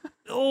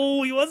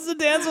 Oh, he wants to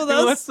dance with He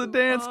us. wants to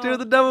dance, dude.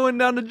 The devil went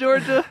down to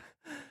Georgia.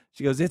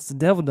 She goes, "It's the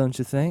devil, don't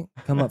you think?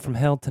 Come up from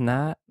hell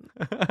tonight."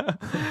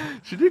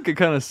 She did get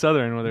kind of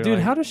southern with her. Dude,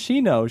 like, how does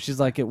she know? She's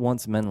like, it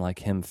wants men like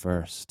him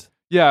first.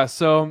 Yeah,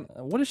 so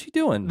What is she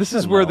doing? this She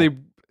is doesn't where know.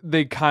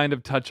 they kind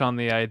of touch on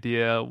the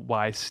idea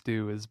why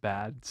Stu is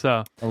bad.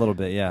 So A little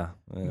bit, yeah.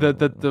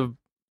 the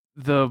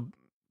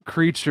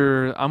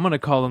creature, I'm gonna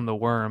call them the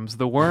worms.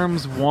 The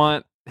worms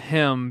want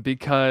him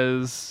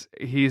because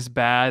he's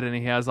bad and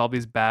he has all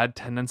these bad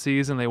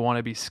tendencies, and they want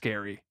to be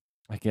scary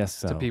I guess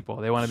so. to people.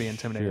 They want to be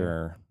intimidating.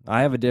 Sure.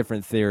 I have a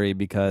different theory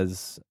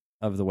because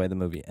of the way the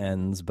movie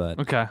ends, but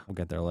Okay, we'll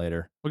get there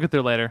later. we'll get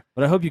there later.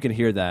 But I hope you can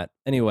hear that.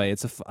 Anyway,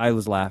 I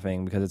was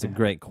laughing because it's a Yeah.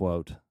 great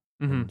quote.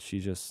 hmm And she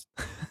just,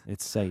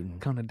 it's Satan.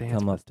 Come to dance.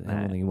 Come with up to us him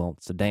and tonight. he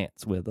wants to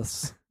dance with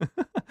us.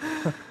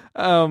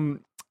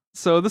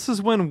 So this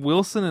is when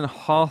Wilson and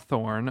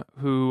Hawthorne,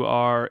 who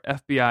are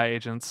FBI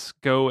agents,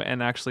 go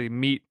and actually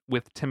meet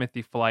with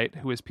Timothy Flight,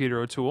 who is Peter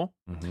O'Toole.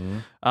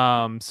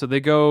 Mm-hmm. So they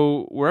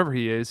go wherever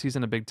he is. He's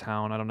in a big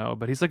town, I don't know,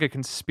 but he's like a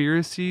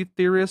conspiracy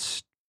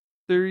theorist.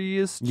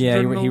 Yeah,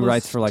 he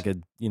writes for like a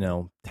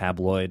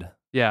tabloid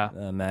yeah.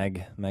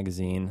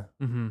 magazine.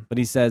 Mm-hmm. But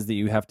he says that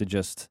you have to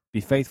just be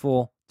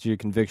faithful to your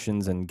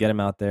convictions and get them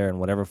out there in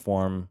whatever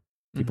form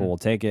people Mhm. will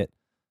take it.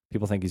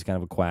 People think he's kind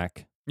of a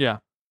quack. Yeah,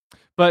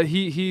 but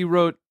he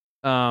wrote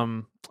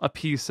a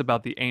piece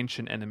about the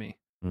ancient enemy.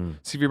 Mm.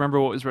 So if you remember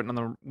what was written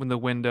on the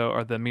window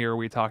or the mirror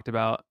we talked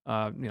about,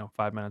 5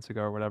 minutes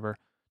ago or whatever,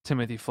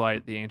 Timothy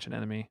Flight, the ancient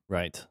enemy.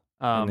 Right.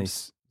 And they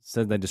S-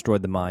 said they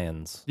destroyed the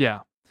Mayans.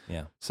 yeah,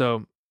 Yeah.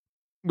 So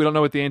we don't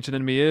know what the ancient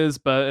enemy is,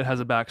 but it has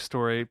a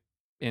backstory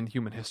in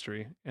human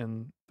history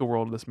in the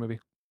world of this movie.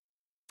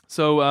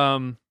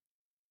 So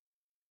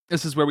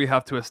this is where we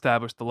have to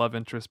establish the love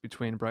interest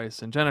between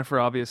Bryce and Jennifer,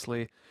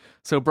 obviously.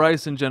 So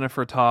Bryce and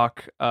Jennifer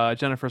talk.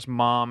 Jennifer's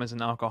mom is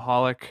an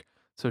alcoholic,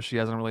 so she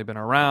hasn't really been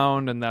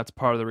around, and that's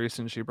part of the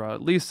reason she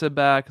brought Lisa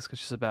back, is because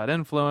she's a bad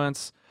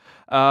influence.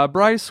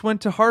 Bryce went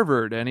to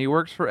Harvard, and he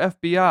worked for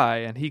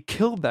FBI, and he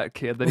killed that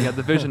kid that he had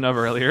the vision of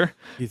earlier.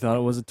 He thought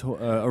it was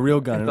a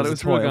real gun. He It thought was it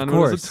was a a real toy. gun, Of it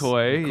was a course.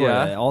 toy, Of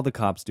course. yeah. All the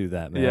cops do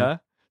that, man. Yeah.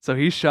 So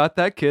he shot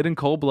that kid in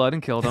cold blood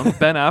and killed him.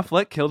 Ben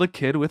Affleck killed a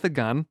kid with a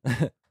gun.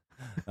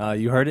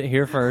 You heard it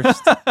here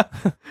first.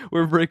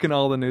 We're breaking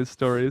all the news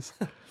stories.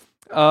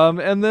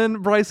 And then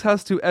Bryce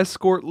has to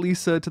escort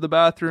Lisa to the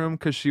bathroom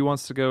because she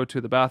wants to go to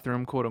the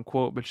bathroom, quote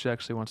unquote, but she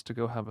actually wants to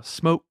go have a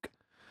smoke.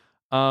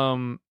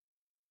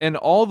 And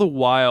all the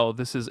while,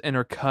 this is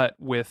intercut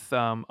with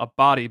a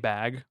body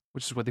bag,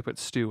 which is what they put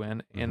Stu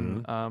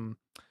in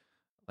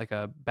like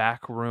a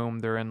back room.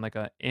 They're in like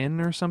a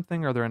inn or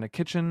something, or they're in a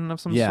kitchen of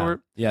some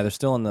sort. Yeah, they're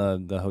still in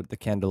the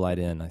Candlelight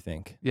Inn, I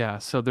think. Yeah,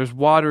 so there's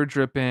water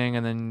dripping,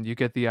 and then you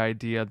get the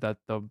idea that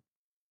the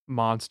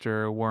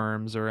monster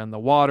worms are in the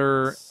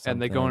water,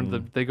 and they go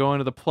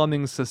into the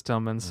plumbing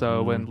system. And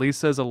so when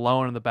Lisa's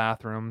alone in the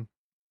bathroom,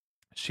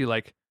 she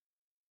like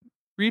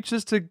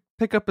reaches to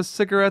pick up a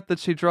cigarette that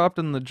she dropped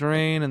in the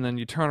drain, and then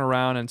you turn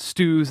around and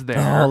Stu's there.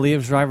 Oh,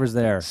 Liev Schreiber's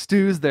there.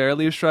 Stu's there.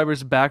 Liev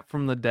Schreiber's back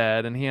from the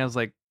dead, and he has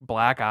like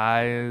black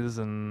eyes,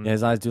 and Yeah,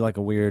 his eyes do like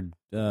a weird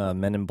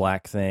Men in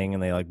Black thing,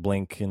 and they like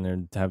blink and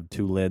they have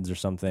two lids or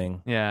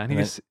something. yeah, and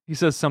and he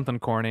says something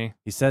corny.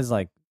 He says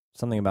like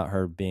something about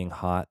her being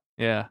hot.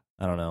 Yeah.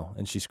 I don't know.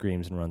 And she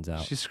screams and runs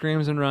out. She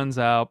screams and runs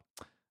out.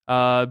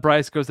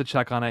 Bryce goes to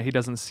check on it. He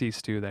doesn't see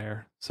Stu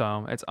there.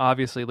 So it's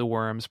obviously the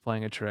worms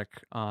playing a trick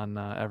on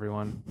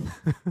everyone.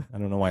 I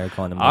don't know why you're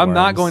calling them the I'm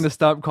not worms. going to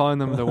stop calling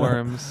them the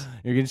worms.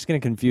 You're just going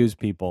to confuse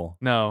people.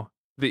 No,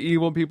 the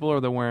evil people are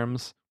the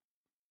worms.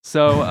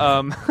 So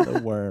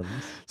The worms.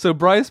 so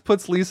Bryce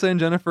puts Lisa and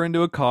Jennifer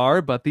into a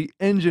car, but the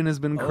engine has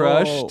been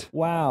crushed.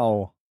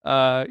 Oh,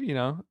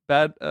 wow.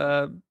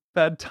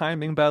 Bad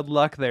timing, bad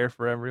luck there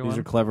for everyone. These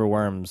are clever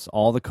worms.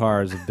 All the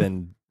cars have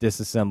been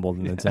disassembled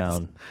in the Yes.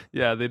 town.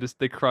 Yeah,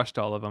 they crushed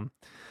all of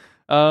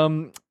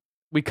them.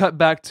 We cut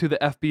back to the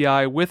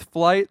FBI with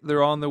Flight.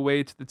 They're on the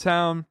way to the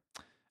town,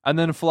 and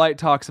then Flight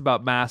talks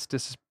about mass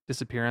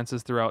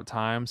disappearances throughout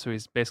time. So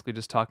he's basically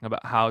just talking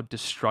about how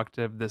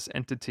destructive this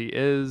entity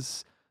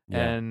is,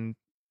 Yeah. and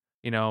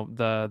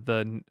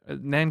the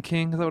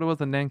Nanking, is that what it was?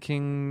 The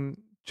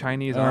Nanking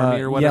Chinese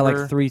army or whatever. Yeah,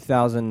 like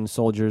 3,000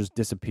 soldiers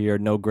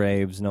disappeared, no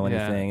graves, no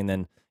Yeah. anything. And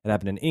then it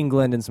happened in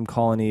England and some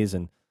colonies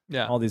and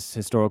Yeah. all these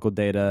historical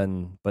data,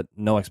 but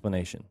no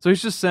explanation. So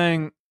he's just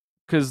saying,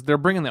 because they're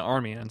bringing the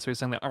army in, so he's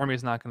saying the army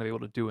is not going to be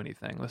able to do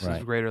anything. This Right.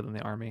 is greater than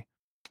the army.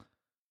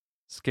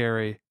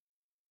 Scary.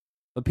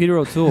 But Peter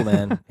O'Toole,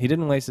 man, he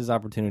didn't waste his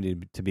opportunity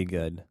to be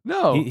good.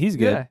 No, he's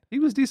good. Yeah, he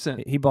was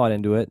decent. He bought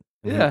into it.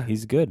 and Yeah.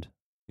 he's good.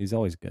 He's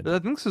always good. I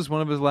think this is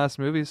one of his last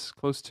movies,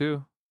 close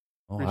to.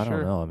 Oh, pretty I don't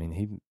sure. know. I mean,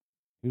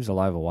 he was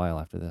alive a while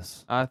after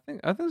this. I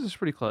think this is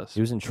pretty close. He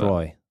was in but-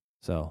 Troy,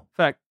 so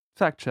Fact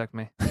check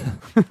me.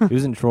 he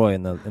was in Troy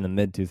in the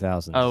mid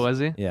 2000s. Oh, was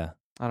he? Yeah.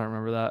 I don't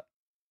remember that.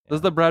 This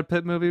is the Brad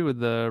Pitt movie with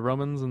the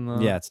Romans and the.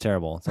 Yeah, it's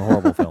terrible. It's a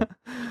horrible film.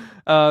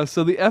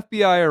 So the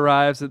FBI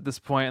arrives at this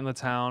point in the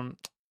town,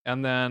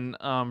 and then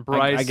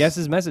Bryce. I guess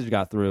his message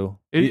got through.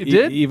 It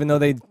did? even though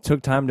they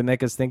took time to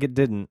make us think it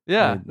didn't.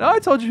 Yeah. No, I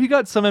told you he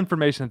got some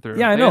information through.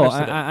 Yeah, I They know.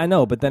 understood it. I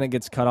know, but then it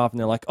gets cut off, and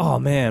they're like, "Oh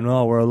man,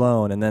 we're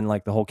alone." And then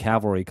like the whole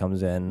cavalry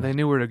comes in. They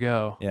knew where to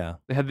go. Yeah.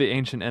 They had the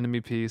ancient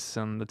enemy piece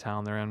and the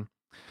town they're in.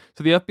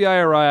 So the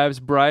FBI arrives.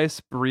 Bryce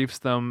briefs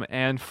them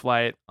and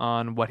Flight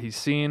on what he's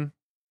seen.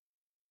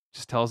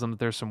 Just tells them that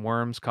there's some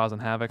worms causing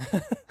havoc.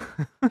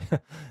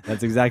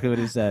 That's exactly what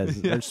he says.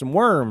 Yeah. There's some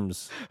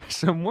worms.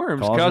 Some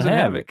worms Causing causing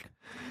havoc.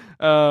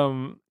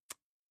 havoc.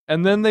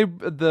 And then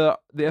the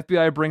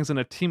FBI brings in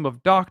a team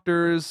of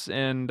doctors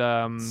and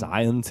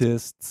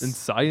Scientists.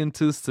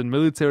 scientists and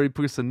military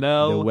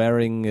personnel. They're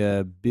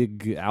wearing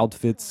big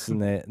outfits,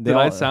 and they Did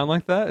all I sound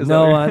like that? Is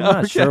no, that I'm not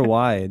Okay. sure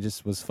why. It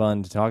just was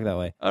fun to talk that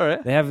way. All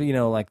right. They have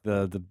like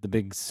the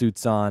big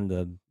suits on,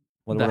 the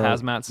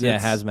hazmat Yeah,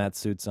 suits. hazmat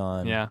suits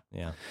on. Yeah.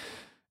 Yeah.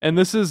 And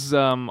this is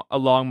a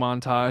long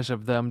montage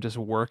of them just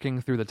working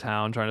through the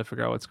town, trying to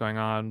figure out what's going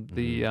on.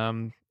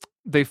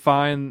 They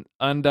find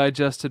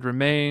undigested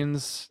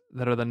remains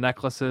that are the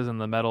necklaces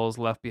and the medals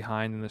left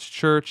behind in this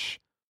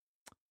church.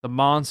 The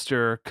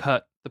monster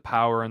cut the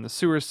power in the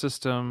sewer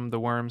system. The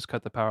worms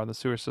cut the power in the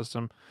sewer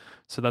system.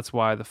 So that's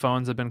why the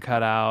phones have been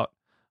cut out.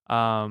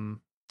 And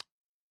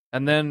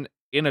then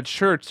in a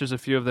church, there's a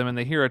few of them, and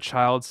they hear a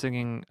child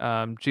singing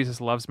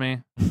Jesus Loves Me.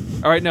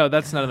 All right, no,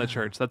 that's not in the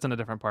church. That's in a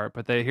different part.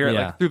 But they hear it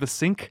Yeah. like through the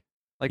sink,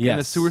 like in the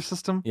Yes. sewer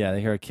system. Yeah,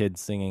 they hear a kid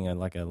singing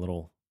like a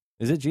little.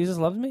 Is it Jesus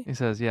Loves Me? He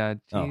says, "Yeah,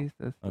 Oh,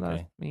 Jesus loves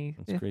okay. me.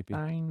 That's if creepy.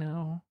 I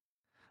know."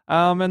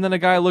 And then a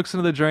guy looks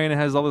into the drain and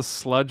has all this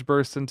sludge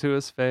burst into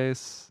his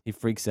face. He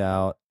freaks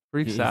out.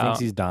 Freaks he out. thinks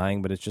he's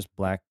dying, but it's just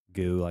black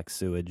goo, like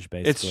sewage,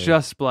 basically. It's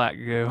just black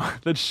goo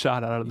that's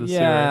shot out of the sewer.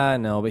 Yeah, I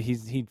know, but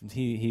he's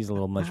a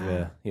little much of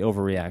a he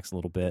overreacts a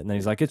little bit, and then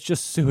he's like, "It's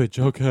just sewage,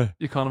 okay."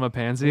 You calling him a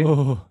pansy?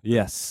 Oh,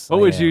 yes. What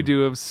I would you am.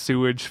 do if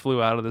sewage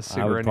flew out of the I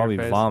sewer would in probably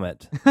your face?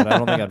 vomit, but I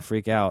don't think I'd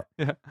freak out.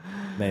 Yeah.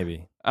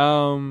 Maybe.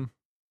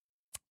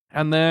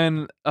 And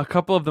then a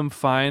couple of them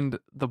find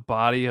the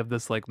body of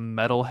this like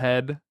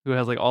metalhead who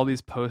has like all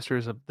these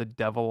posters of the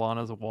devil on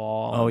his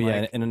wall. Oh and, yeah,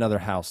 like, in another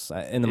house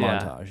in the Yeah.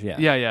 montage.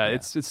 Yeah. Yeah.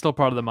 It's still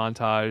part of the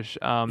montage.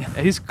 And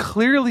he's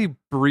clearly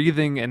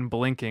breathing and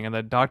blinking, and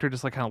the doctor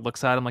just like kind of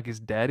looks at him like he's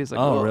dead. He's like,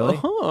 Oh, really?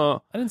 Huh.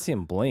 I didn't see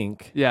him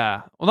blink.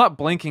 Yeah. Well, not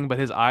blinking, but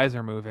his eyes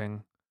are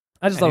moving.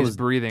 I just And thought it he's was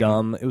breathing.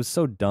 dumb. It was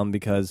so dumb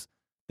because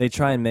they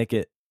try and make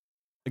it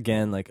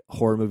again like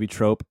horror movie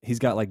trope. He's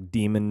got like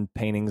demon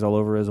paintings all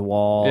over his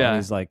wall. Yeah. And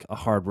he's like a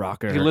hard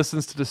rocker. He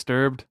listens to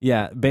Disturbed.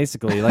 Yeah,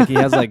 basically, like he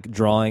has like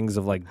drawings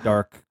of like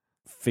dark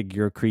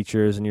figure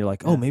creatures, and you're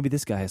like, oh, maybe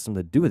this guy has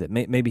something to do with it.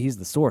 Maybe he's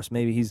the source.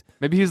 Maybe he's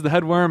the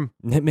head worm.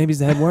 maybe he's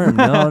the head worm.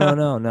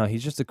 No.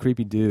 He's just a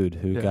creepy dude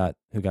who Yeah.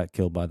 got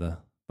killed by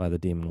the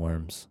demon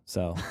worms.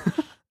 So,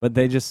 but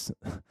they just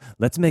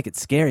let's make it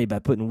scary by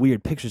putting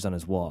weird pictures on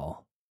his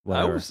wall.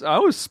 Whatever. I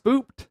was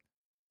spooked.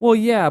 Well,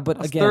 yeah, but I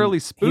was again, thoroughly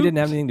he didn't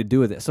have spooked. anything to do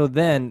with it. So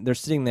then they're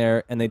sitting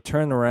there, and they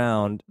turn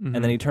around, and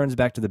Mhm. then he turns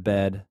back to the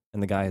bed,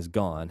 and the guy is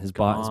gone. His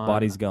Gone.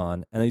 body's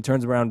gone, and then he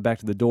turns around back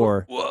to the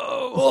door.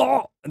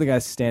 Whoa. And the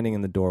guy's standing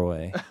in the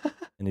doorway,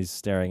 and he's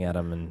staring at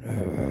him. And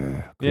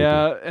creepy.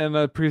 Yeah,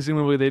 and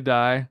presumably they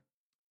die.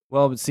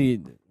 Well, but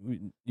see,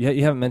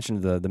 you haven't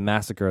mentioned the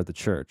massacre at the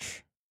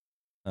church.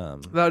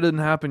 That didn't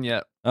happen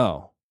yet.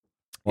 Oh.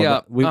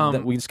 Well, Yeah,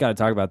 we just got to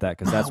talk about that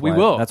because that's we why,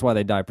 will. That's why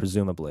they die,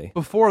 presumably.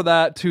 Before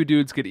that, 2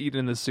 dudes get eaten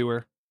in the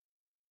sewer.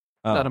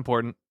 Oh, Not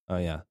important. oh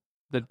yeah.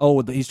 The-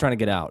 He's trying to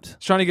get out.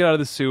 He's trying to get out of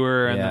the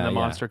sewer, and then Yeah, the yeah.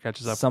 monster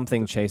catches up.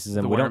 Something chases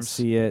him. the We don't worms.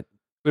 see it.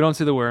 We don't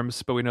see the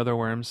worms, but we know they're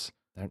worms.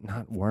 They're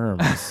not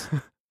worms.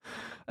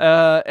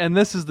 And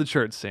this is the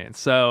church scene.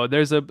 So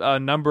there's a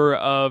number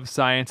of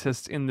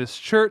scientists in this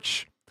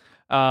church,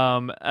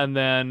 and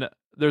then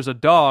there's a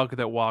dog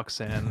that walks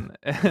in,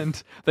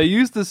 and they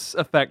use this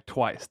effect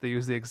twice. They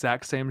use the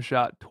exact same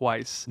shot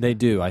twice. They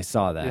do. I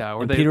saw that. Yeah,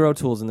 or And they- Peter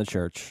O'Toole's in the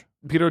church.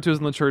 Peter O'Toole's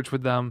in the church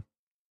with them,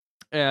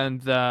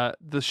 and the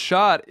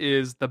shot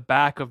is the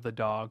back of the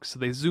dog. So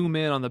they zoom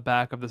in on the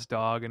back of this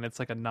dog, and it's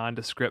like a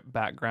nondescript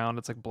background.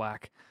 It's like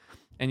black,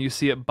 and you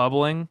see it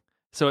bubbling.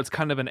 So it's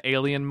kind of an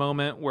alien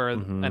moment where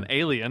Mhm. an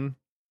alien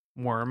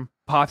worm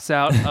pops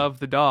out of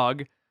the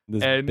dog,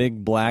 This And-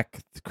 big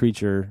black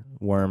creature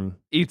worm.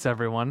 eats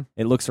everyone.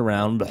 It looks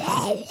around.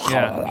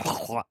 Yeah.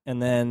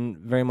 And then,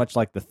 very much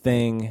like The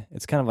Thing,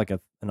 it's kind of like an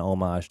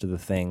homage to The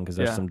Thing because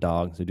there's Yeah. some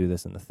dogs who do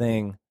this in The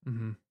Thing.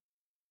 Hmm.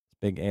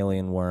 Big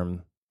alien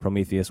worm,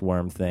 Prometheus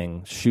worm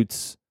thing,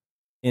 shoots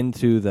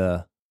into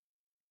the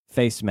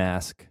face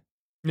mask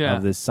Yeah.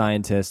 of this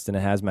scientist in a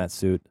hazmat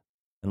suit.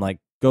 and like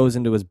goes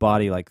into his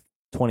body like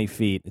 20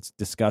 feet. It's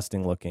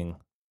disgusting looking.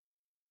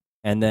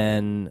 And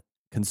then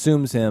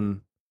consumes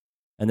him.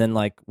 And then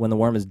like when the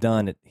worm is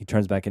done, he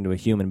turns back into a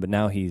human, but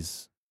now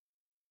he's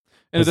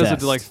And it does it to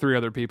possessed. like 3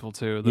 other people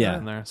too that are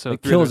in there. So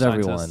it 3 kills other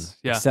everyone scientists.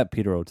 Yeah. except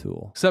Peter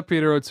O'Toole. Except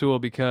Peter O'Toole,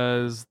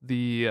 because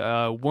the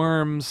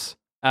worms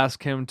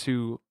ask him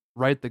to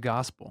write the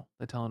gospel.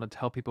 They tell him to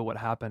tell people what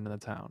happened in the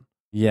town.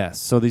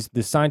 Yes. So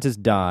the scientists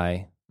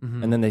die,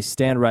 Mhm. and then they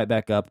stand right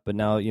back up. But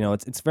now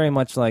it's very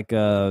much like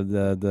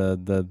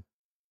the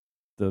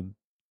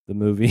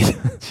movie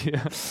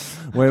Yeah.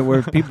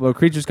 where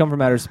creatures come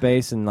from outer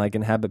space and like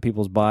inhabit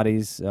people's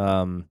bodies.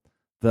 The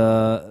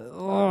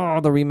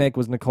remake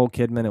was Nicole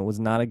Kidman. It was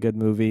not a good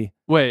movie.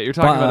 Wait, you're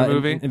talking about a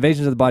movie?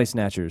 Invasions of the Body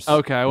Snatchers.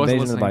 Okay, I wasn't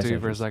Invasion of the listening to Body you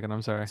for a Snatchers. second.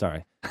 I'm sorry.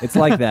 Sorry. It's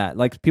like that.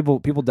 Like people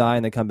die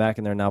and they come back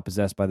and they're now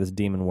possessed by this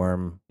demon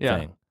worm Yeah.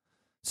 thing.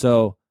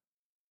 So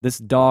this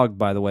dog,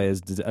 by the way,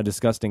 is a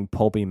disgusting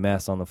pulpy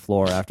mess on the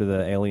floor after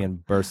the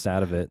alien bursts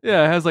out of it.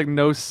 Yeah, it has like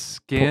no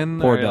skin.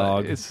 Poor or,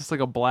 dog. It's just like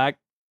a black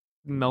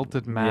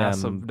melted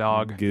mass of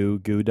dog. Goo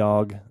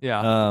dog.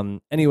 Yeah.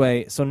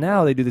 Anyway, so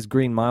now they do this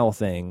Green Mile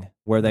thing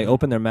where they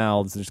open their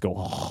mouths and just go,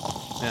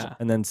 Yeah.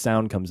 and then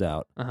sound comes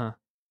out, Uh-huh.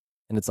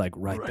 and it's like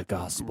write the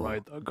gospel,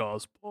 Write the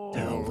gospel.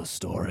 tell the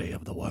story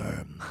of the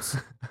worms,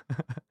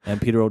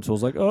 and Peter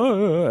O'Toole's like,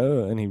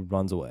 oh, and he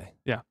runs away.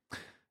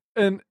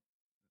 And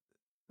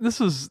this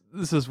is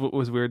what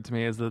was weird to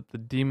me, is that the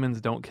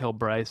demons don't kill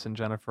Bryce and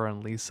Jennifer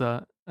and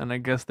Lisa, and I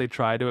guess they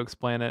try to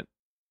explain it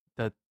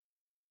that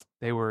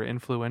they were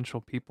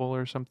influential people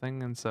or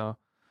something, and so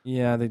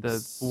Yeah,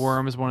 the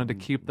worms wanted to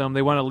keep them.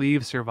 They want to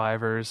leave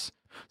survivors,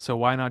 so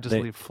why not just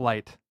They- leave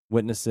Flight?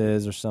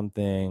 witnesses or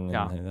something.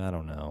 Yeah. And I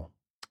don't know.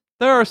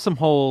 There are some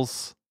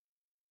holes,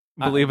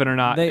 believe it or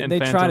not. They in try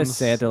to Phantoms.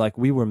 say it. They're like,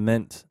 we were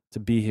meant to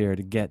be here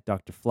to get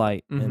Dr.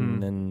 Flight,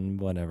 Mhm. and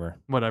whatever.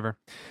 Whatever.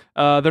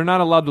 They're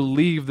not allowed to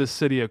leave the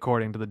city,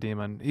 according to the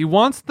demon. He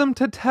wants them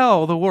to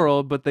tell the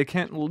world, but they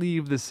can't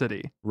leave the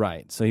city.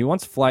 Right. So he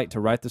wants Flight to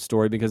write the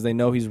story because they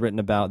know he's written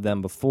about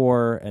them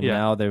before, and Yeah.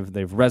 now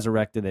they've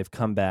resurrected, they've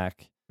come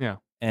back. Yeah.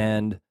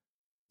 And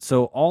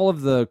so all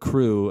of the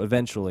crew,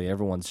 eventually,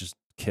 everyone's just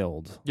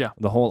killed. Yeah.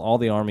 All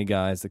the army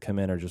guys that come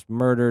in are just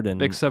murdered,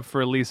 and Except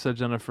for Lisa,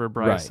 Jennifer,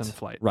 Bryce, and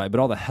Flight. Right,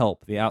 but all the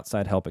help, the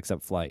outside help,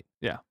 except Flight.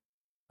 Yeah.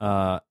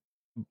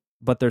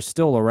 But they're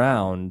still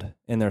around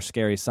in their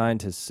scary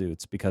scientist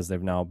suits because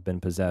they've now been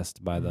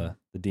possessed by Mm-hmm.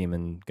 the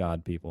demon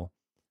god people.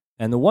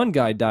 And the one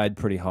guy died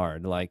pretty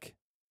hard. Like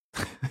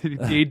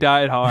He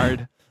died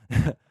hard.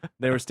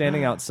 they were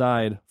standing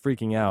outside,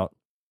 freaking out.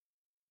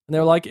 And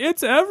they're like,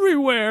 "It's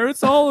everywhere!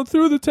 It's all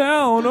through the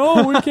town!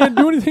 Oh, we can't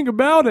do anything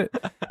about it!"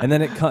 And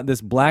then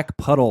this black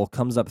puddle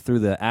comes up through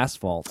the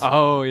asphalt.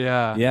 Oh,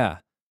 yeah. Yeah,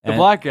 The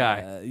black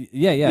guy.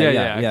 Yeah.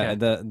 okay.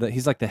 The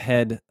he's like the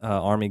head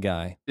army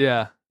guy,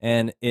 Yeah.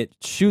 and it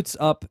shoots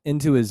up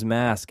into his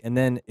mask, and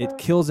then it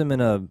kills him in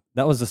a.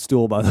 That was a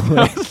stool, by the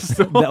way. That was a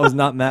stool. That was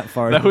not Matt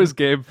farting. That was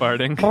Gabe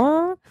farting.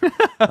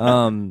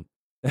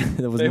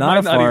 It was They not might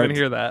a not fart. even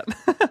hear that.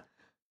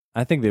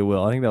 I think they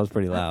will. I think that was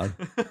pretty loud.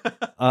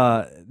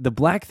 The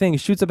black thing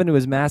shoots up into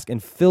his mask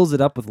and fills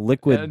it up with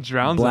liquid Yeah, it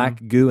drowns black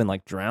him. goo and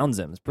like drowns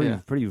him. It's Yeah.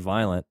 pretty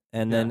violent.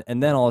 And Yeah.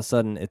 then all of a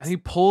sudden it's And he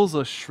pulls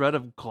a shred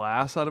of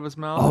glass out of his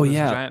mouth. Oh, this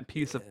yeah. giant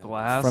piece of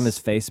glass from his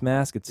face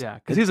mask. It's Yeah,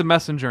 because he's a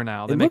messenger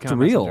now. They it make looked him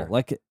a real. messenger.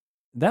 Like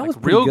that Like was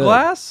pretty real good.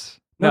 glass.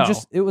 No,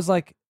 just it was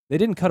like they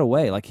didn't cut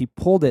away. Like he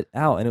pulled it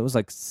out and it was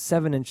like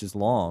 7 inches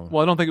long.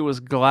 Well, I don't think it was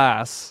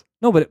glass.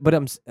 No, but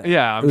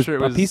Yeah, I'm it was sure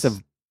it was a piece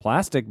of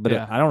plastic. But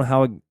Yeah. I don't know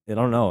how. I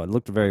don't know. It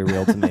looked very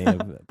real to me,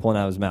 of pulling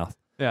out of his mouth.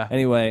 Yeah.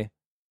 Anyway,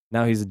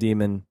 now he's a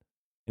demon,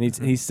 and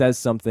Mm-hmm. he says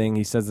something.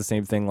 He says the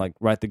same thing, like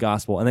write the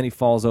gospel, and then he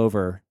falls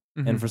over,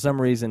 Mhm. and for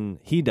some reason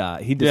he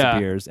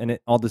disappears, and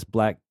all this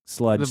black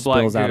sludge The black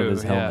spills out of goo,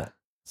 his yeah. helmet.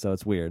 So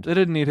it's weird. They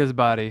didn't need his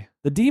body.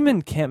 The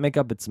demon can't make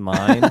up its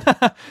mind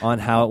on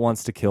how it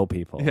wants to kill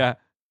people. Yeah.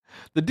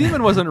 The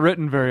demon wasn't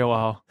written very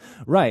well.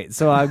 Right.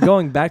 So I'm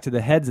going back to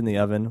the heads in the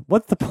oven.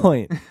 What's the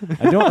point?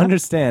 I don't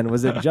understand.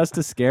 Was it just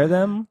to scare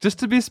them? Just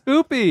to be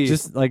spoopy.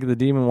 Just like the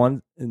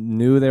demon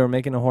knew they were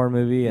making a horror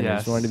movie and they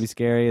just Yes. wanted to be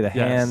scary. The Yes.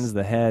 hands,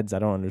 the heads. I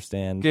don't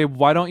understand. Gabe,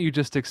 why don't you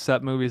just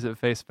accept movies at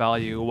face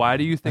value? Why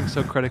do you think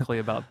so critically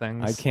about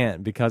things? I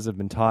can't because I've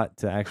been taught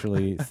to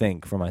actually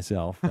think for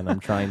myself, and I'm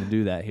trying to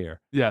do that here.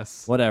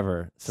 Yes.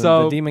 Whatever. So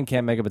So- the demon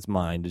can't make up its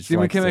mind. It just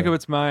Demon likes can't make to- up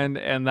its mind,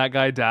 and that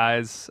guy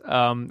dies.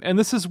 And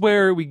this is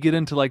where we get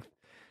into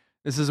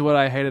this is what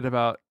I hated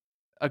about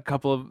a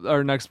couple of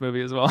our next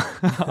movie as well.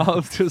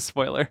 I'll do a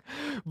spoiler,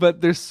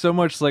 but there's so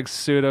much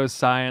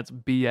pseudoscience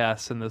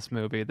BS in this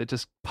movie that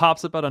just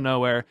pops up out of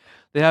nowhere.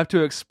 They have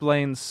to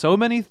explain so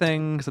many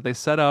things that they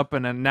set up,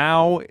 and then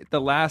now the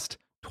last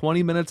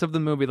 20 minutes of the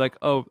movie,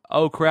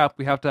 oh crap,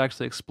 we have to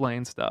actually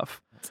explain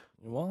stuff.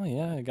 Well,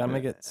 yeah, you gotta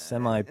make it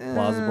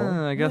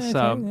semi-plausible. I guess Yeah,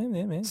 so.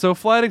 yeah. So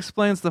Flight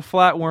explains the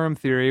flatworm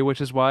theory,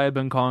 which is why I've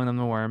been calling them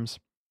the worms.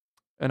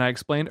 And I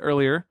explained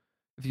earlier,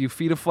 if you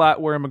feed a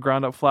flatworm a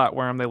ground-up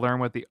flatworm, they learn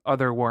what the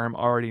other worm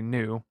already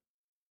knew.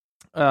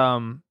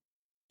 So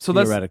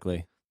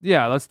Theoretically.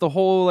 Yeah, that's the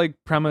whole like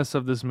premise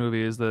of this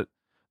movie is that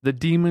the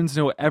demons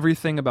know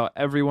everything about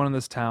everyone in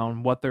this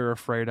town, what they're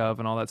afraid of,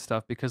 and all that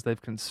stuff because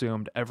they've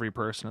consumed every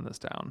person in this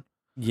town.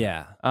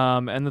 Yeah.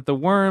 And that the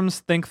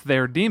worms think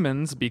they're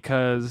demons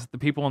because the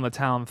people in the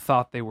town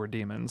thought they were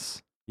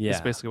demons. Yeah.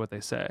 That's basically what they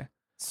say.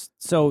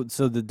 So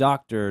the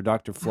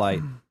Dr.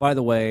 Flight, by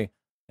the way,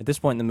 at this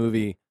point in the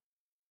movie,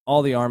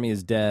 all the army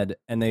is dead,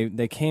 and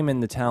they came in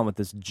the town with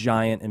this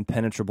giant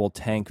impenetrable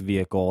tank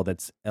vehicle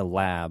that's a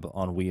lab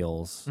on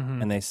wheels,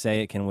 and they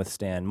say it can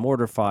withstand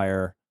mortar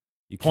fire.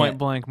 You Point can't,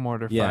 blank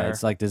mortar yeah, fire.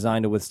 it's like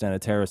designed to withstand a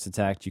terrorist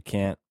attack. You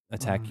can't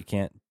attack, you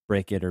can't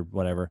break it or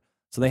whatever.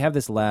 So they have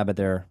this lab at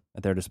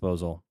their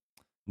disposal.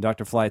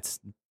 Dr. Flight's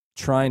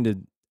trying to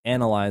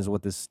analyze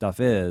what this stuff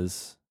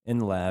is in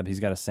the lab. He's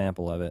got a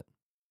sample of it,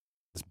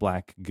 this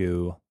black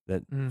goo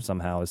that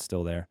somehow is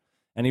still there.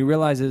 And he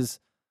realizes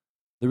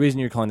the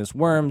reason you're calling this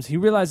worms, he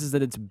realizes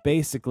that it's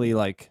basically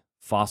like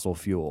fossil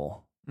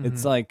fuel.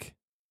 It's like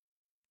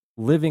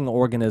living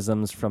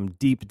organisms from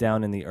deep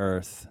down in the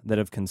earth that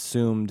have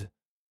consumed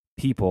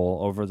people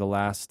over the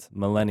last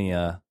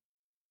millennia.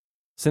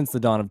 Since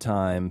the dawn of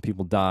time,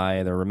 people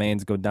die, their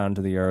remains go down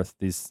to the earth.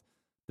 This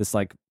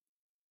like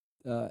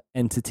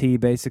entity,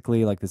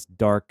 basically, like this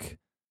dark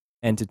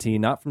entity,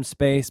 not from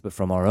space, but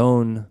from our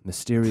own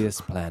mysterious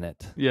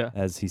planet, Yeah.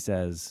 as he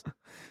says.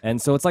 And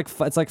so it's like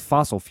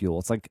fossil fuel.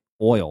 It's like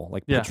oil,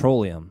 like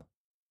petroleum.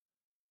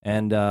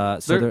 And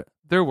so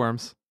they're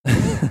worms.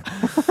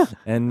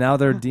 and now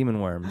they're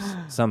demon worms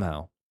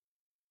somehow.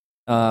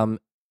 And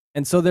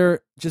so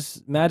they're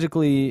just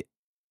magically,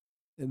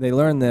 they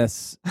learn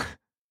this,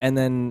 and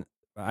then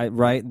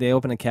they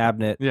open a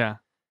cabinet. Yeah.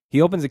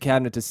 He opens a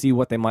cabinet to see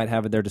what they might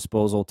have at their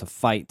disposal to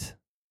fight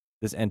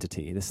this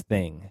entity, this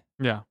thing.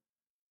 Yeah.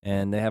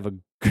 And they have a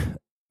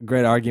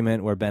great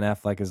argument where Ben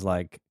Affleck is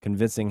like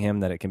convincing him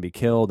that it can be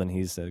killed, and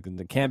he said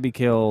it can't be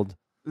killed.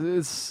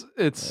 It's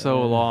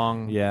so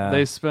long. Yeah.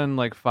 They spend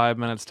like 5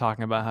 minutes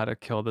talking about how to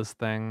kill this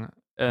thing.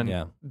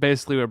 And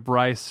basically what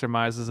Bryce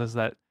surmises is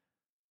that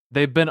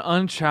they've been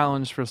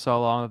unchallenged for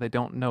so long that they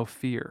don't know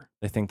fear.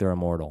 They think they're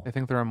immortal. They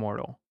think they're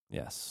immortal.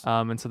 Yes.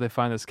 And so they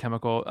find this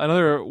chemical.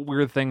 Another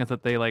weird thing is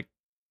that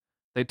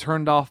they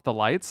turned off the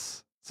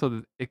lights so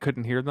that it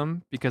couldn't hear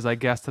them, because I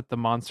guess that the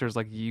monsters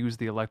like use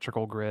the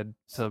electrical grid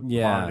to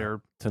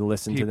monitor to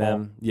listen people. to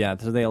them. Yeah,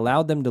 so they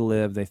allowed them to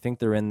live. They think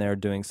they're in there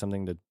doing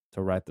something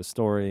to write the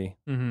story.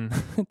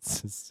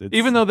 It's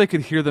even though they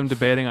could hear them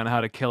debating on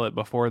how to kill it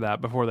before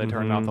they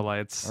turned off the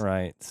lights.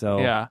 Right. So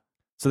yeah.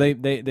 So they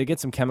get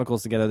some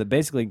chemicals together that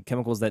basically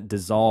chemicals that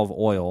dissolve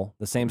oil,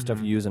 the same stuff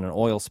you use in an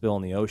oil spill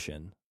in the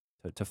ocean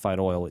to fight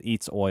oil. It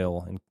eats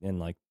oil and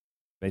like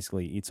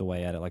basically eats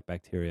away at it like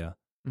bacteria.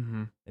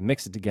 They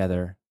mix it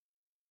together,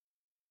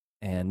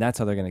 and that's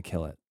how they're going to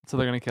kill it. So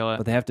they're going to kill it.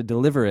 But they have to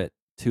deliver it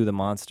to the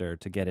monster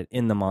to get it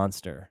in the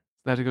monster.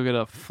 They have to go get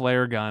a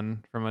flare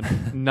gun from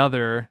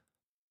another.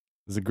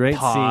 There's a great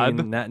pod.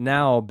 scene.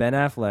 Now Ben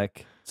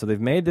Affleck. So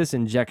they've made this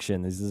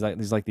injection.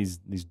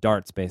 These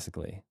darts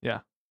basically. Yeah.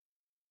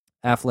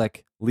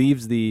 Affleck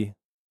leaves the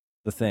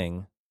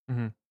thing,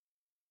 and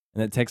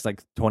it takes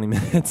like 20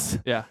 minutes.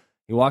 Yeah.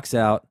 He walks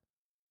out.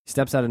 He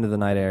steps out into the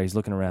night air. He's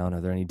looking around. Are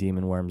there any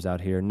demon worms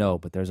out here? No,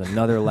 but there's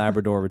another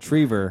Labrador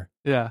Retriever.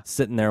 Yeah.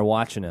 Sitting there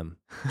watching him,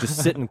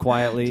 just sitting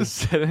quietly. Just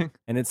sitting.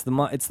 And it's the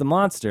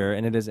monster,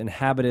 and it has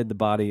inhabited the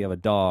body of a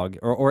dog,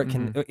 or it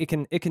can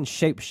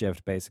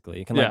shapeshift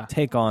basically. It can like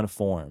take on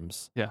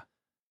forms. Yeah.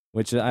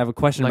 Which I have a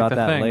question like about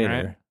that thing, later.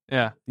 Right?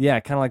 Yeah. Yeah,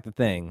 kind of like the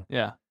thing.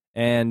 Yeah.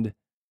 And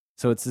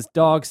so it's this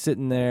dog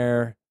sitting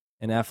there,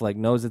 and Affleck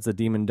knows it's a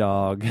demon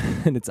dog,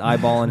 and it's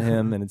eyeballing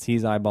him, and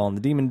he's eyeballing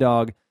the demon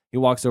dog. He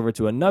walks over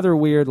to another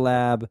weird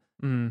lab,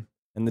 and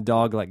the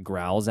dog like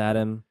growls at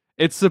him.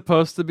 It's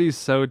supposed to be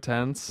so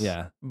tense.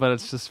 Yeah. But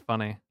it's just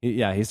funny.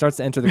 He starts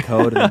to enter the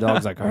code, and the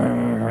dog's like,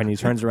 "Arr," and he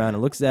turns around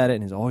and looks at it,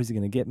 and he's, is he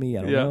going to get me?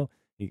 I don't know.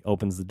 He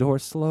opens the door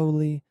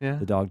slowly. Yeah.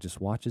 The dog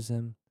just watches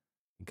him.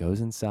 He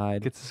goes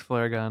inside. Gets his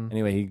flare gun.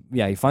 Anyway,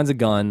 he finds a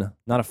gun,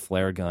 not a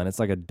flare gun. It's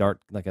like a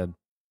like a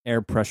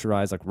air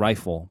pressurized like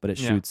rifle, but it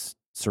shoots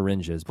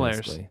syringes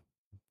basically.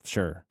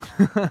 Sure.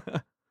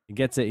 He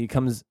gets it. He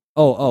comes.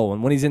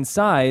 And when he's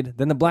inside,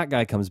 then the black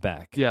guy comes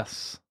back.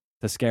 Yes.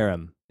 To scare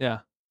him. Yeah.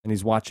 And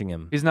he's watching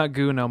him. He's not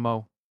goo no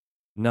mo.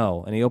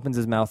 No, and he opens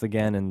his mouth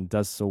again and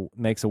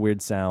makes a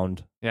weird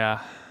sound.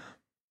 Yeah.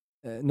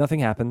 Nothing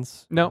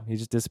happens. No. He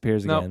just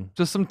disappears again.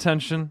 Just some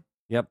tension.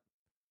 Yep.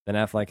 Then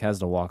Affleck has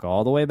to walk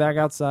all the way back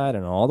outside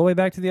and all the way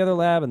back to the other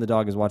lab, and the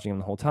dog is watching him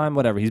the whole time.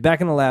 Whatever. He's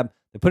back in the lab.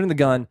 They put in the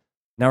gun.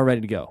 Now we're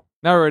ready to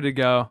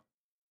go.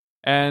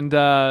 And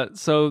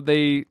so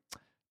they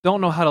don't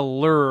know how to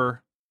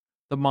lure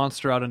the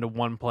monster out into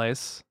one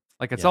place.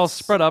 Like it's all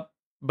spread up,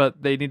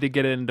 but they need to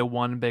get it into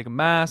one big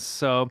mass.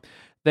 So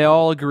they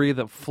all agree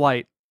that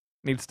Flight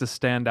needs to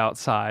stand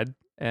outside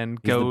and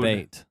He's the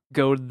bait.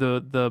 goad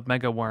the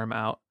mega worm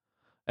out.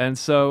 And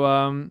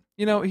so,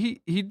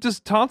 he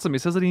just taunts him. He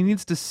says that he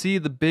needs to see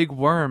the big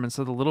worm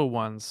instead of the little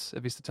ones.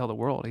 If he's to tell the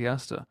world, he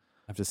has to.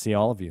 Have to see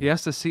all of you. He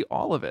has to see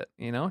all of it,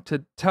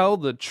 to tell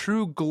the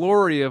true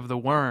glory of the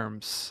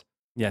worms.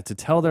 Yeah, to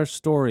tell their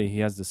story, he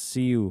has to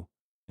see you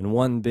in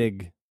one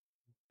big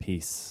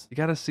piece. You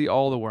got to see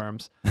all the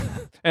worms.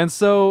 And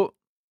so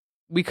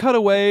we cut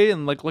away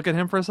and like look at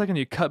him for a second.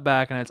 You cut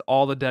back and it's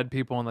all the dead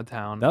people in the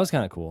town. That was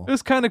kind of cool. It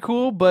was kind of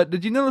cool, but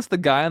did you notice the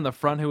guy in the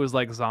front who was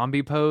like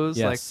zombie pose?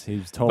 Yes, he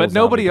was total. But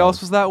nobody zombie else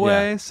pose. was that Yeah.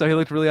 way, so he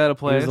looked really out of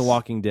He place. was the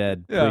Walking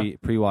Dead, Yeah.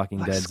 pre-Walking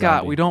Like, Dead. Scott,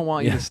 zombie. we don't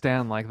want you Yeah. to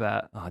stand like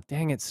that. Oh,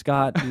 dang it,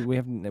 Scott! we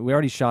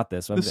already shot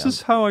this. This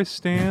is how I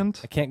stand.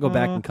 I can't go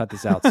back and cut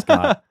this out,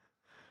 Scott.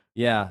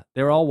 Yeah,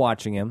 they were all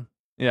watching him,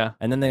 Yeah.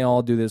 and then they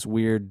all do this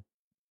weird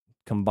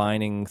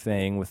combining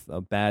thing with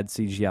a bad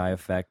CGI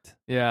effect.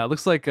 Yeah, it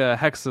looks like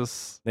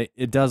Hexus.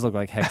 It does look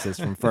like Hexus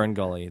from Fern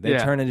Gully. They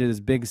Yeah. turn into this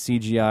big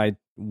CGI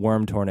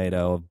worm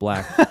tornado of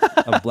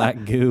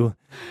black goo.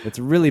 It's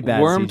really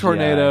bad. Worm CGI.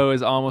 Tornado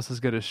is almost as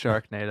good as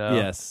Sharknado.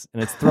 Yes,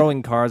 and it's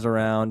throwing cars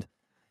around,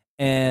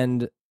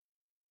 and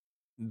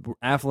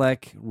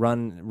Affleck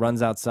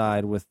runs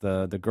outside with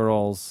the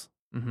girls,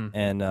 Mm-hmm.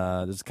 and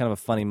there's kind of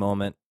a funny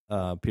moment.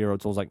 Peter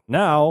O'Toole's like,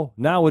 now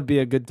would be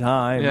a good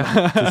time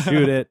to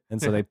shoot it,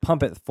 and so they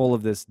pump it full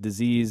of this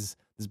disease,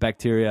 this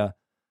bacteria,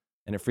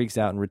 and it freaks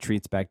out and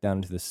retreats back down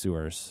into the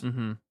sewers.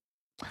 Mm-hmm.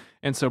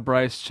 And so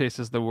Bryce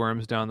chases the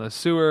worms down the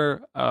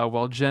sewer,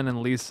 while Jen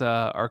and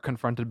Lisa are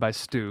confronted by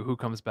Stu, who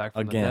comes back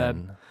from the dead.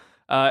 Again,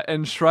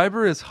 And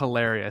Schreiber is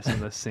hilarious in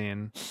this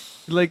scene.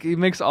 Like, he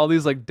makes all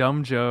these like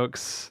dumb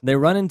jokes. they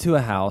run into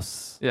a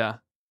house, Yeah,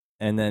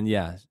 and then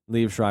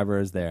Liev Schreiber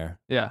is there,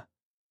 yeah.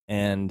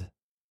 and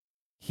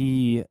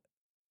he's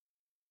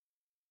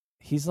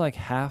like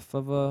half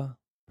of a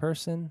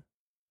person.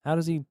 How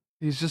does he?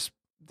 He's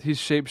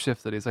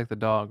shapeshifted. He's like the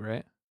dog,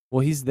 right?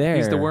 Well, he's there.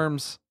 He's the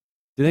worms.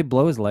 Do they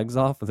blow his legs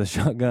off with a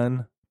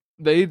shotgun?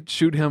 They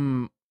shoot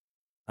him.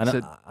 I know.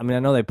 So- I mean, I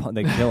know they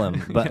kill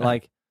him, but Yeah.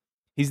 like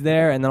he's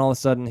there, and then all of a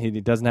sudden he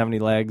doesn't have any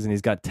legs, and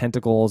he's got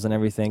tentacles and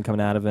everything coming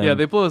out of him. Yeah,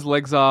 they blow his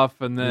legs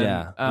off, and then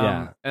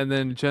Yeah. and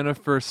then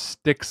Jennifer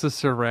sticks a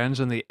syringe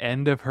on the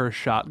end of her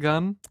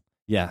shotgun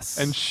yes,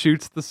 and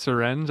shoots the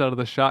syringe out of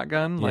the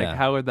shotgun. Like, Yeah.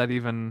 how would that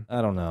even?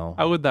 I don't know.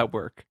 How would that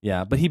work?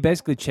 Yeah, but he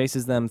basically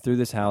chases them through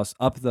this house,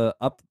 up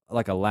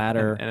like a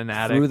ladder, And an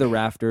attic. through the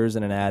rafters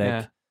in an attic,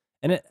 Yeah.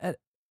 and it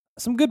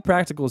some good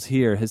practicals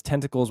here. His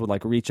tentacles would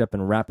like reach up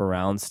and wrap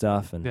around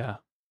stuff, and Yeah, it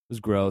was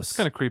gross. it's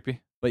kind of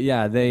creepy. But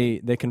yeah, he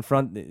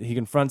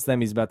confronts them.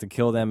 He's about to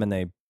kill them, and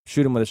they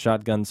shoot him with a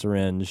shotgun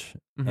syringe,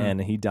 Mhm.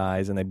 and he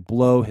dies. And they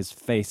blow his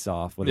face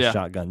off with Yeah. a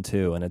shotgun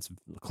too, and it's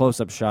a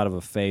close-up shot of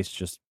a face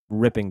just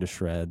ripping to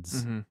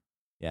shreds. Mhm.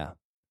 Yeah.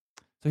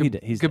 So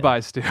he's Goodbye,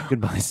 dead. Stu.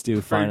 Goodbye,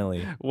 Stu.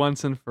 Finally.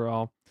 Once and for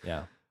all.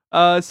 Yeah.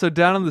 So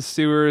down in the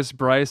sewers,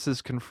 Bryce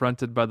is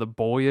confronted by the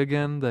boy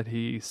again that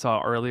he saw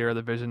earlier,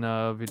 the vision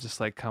of. He just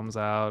like comes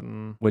out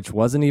and Which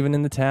wasn't even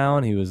in the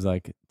town. He was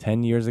like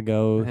 10 years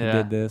ago. He Yeah.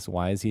 did this.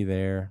 Why is he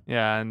there?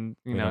 yeah, and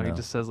We he don't know.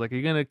 just says like, "Are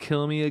you gonna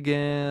kill me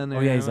again?" Oh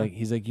or- yeah, he's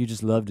like you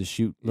just love to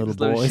shoot You little just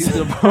love to boys, shoot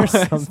little or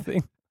boys.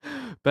 something.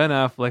 Ben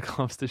Affleck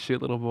loves to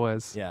shoot little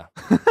boys. Yeah.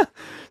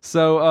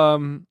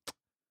 So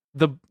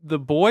the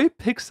boy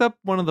picks up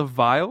one of the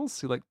vials.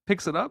 He like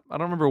picks it up. I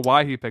don't remember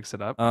why he picks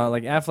it up.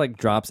 Like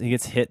Affleck he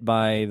gets hit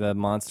by the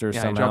monster Yeah, he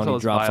somehow, drops and all he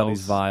his drops all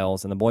these vials.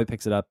 vials, and the boy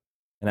picks it up,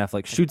 and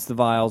Affleck shoots the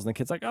vials, and the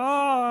kid's like,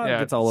 "Oh!" Yeah,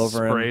 gets all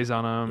over him. sprays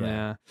on him.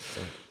 Yeah. Yeah.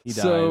 So he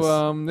dies.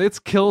 So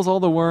it kills all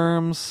the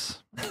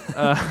worms.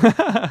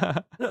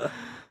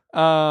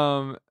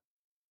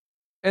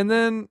 And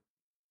then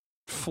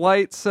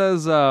Flight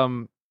says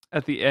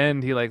at the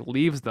end he like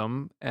leaves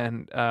them,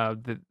 and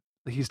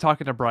he's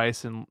talking to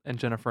Bryce and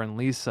Jennifer and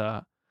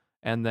Lisa,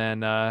 and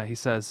then he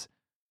says,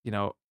 you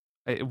know,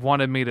 it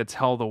wanted me to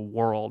tell the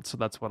world, so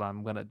that's what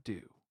I'm gonna do.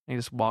 And he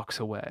just walks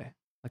away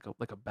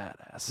like a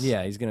badass.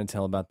 Yeah, he's gonna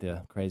tell about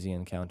the crazy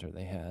encounter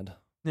they had.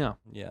 Yeah.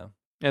 Yeah.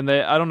 And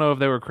I don't know if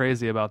they were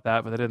crazy about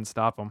that, but they didn't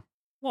stop him.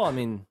 Well, I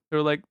mean, They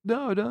were like,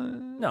 no,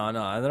 don't. no,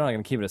 they're not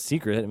gonna keep it a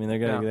secret. I mean, they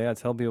gotta Yeah.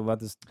 tell people about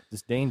this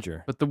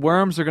danger. But the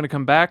worms are gonna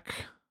come back.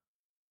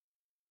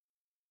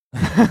 They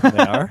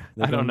are.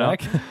 They're I don't coming know.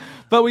 back?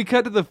 But we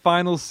cut to the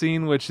final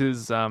scene, which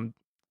is in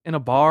a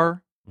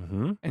bar,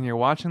 Mm-hmm. and you're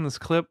watching this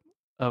clip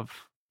of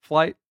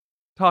Flight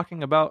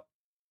talking about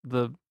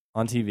the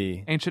On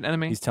TV. ancient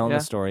enemy. He's telling Yeah.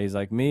 the story. He's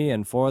like, me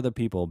and 4 other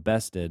people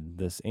bested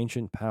this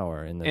ancient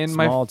power in the And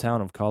my small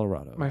town of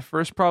Colorado. My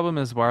first problem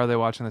is, why are they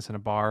watching this in a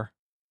bar?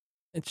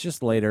 It's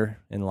just later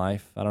in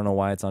life. I don't know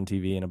why it's on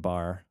TV in a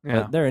bar.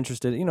 Yeah. But they're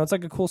interested. You know, it's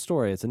like a cool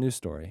story. It's a news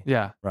story,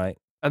 Yeah. right?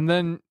 And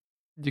then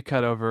you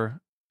cut over,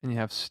 and you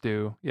have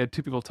Stu. You had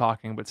 2 people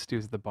talking, but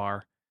Stu's at the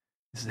bar.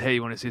 He says, "Hey,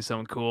 you want to see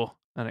something cool?"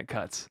 And it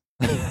cuts.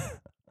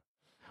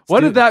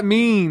 What did that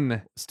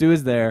mean? Stu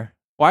is there.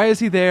 Why is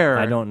he there?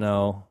 I don't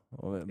know.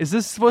 Is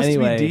this supposed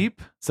Anyway. to be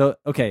deep? So,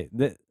 okay,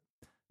 this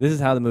is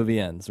how the movie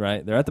ends,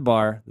 right? They're at the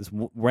bar. This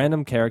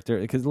random character,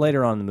 because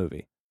later on in the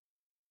movie,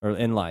 or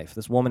in life,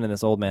 this woman and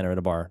this old man are at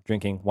a bar,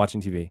 drinking,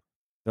 watching TV.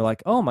 They're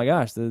like, oh my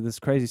gosh, this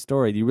crazy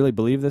story. Do you really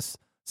believe this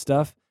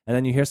stuff? And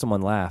then you hear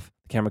someone laugh.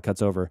 The camera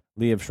cuts over.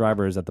 Liev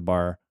Schreiber is at the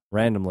bar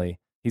randomly.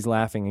 He's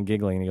laughing and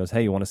giggling, and he goes,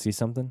 hey, you want to see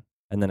something?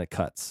 And then it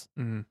cuts.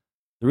 Mhm.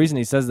 The reason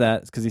he says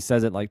that is because he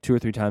says it like 2 or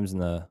 3 times in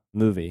the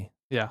movie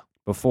Yeah.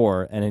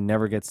 before, and he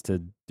never gets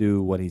to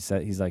do what he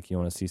said. He's like, "You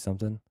want to see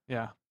something?"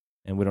 Yeah.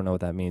 And we don't know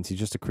what that means. He's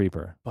just a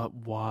creeper. But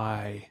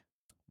why?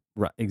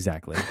 Right,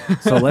 exactly.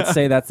 So let's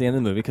say that's the end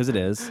of the movie because it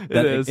is.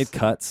 It is. It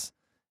cuts,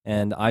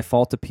 and I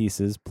Fall to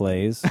Pieces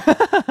plays.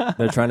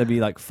 They're trying to be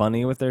like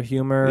funny with their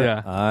humor.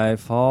 Yeah. I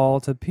fall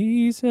to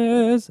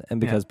pieces, and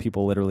because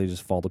people literally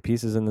just fall to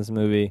pieces in this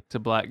movie. To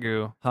black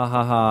goo. Ha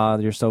ha ha!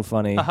 You're so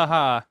funny. Ha ha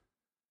ha.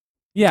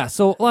 Yeah.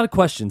 So a lot of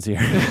questions here.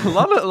 a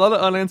lot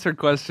of unanswered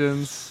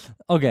questions.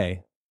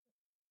 Okay,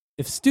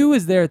 if Stu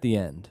is there at the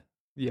end,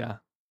 Yeah.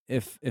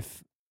 if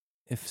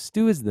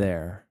Stu is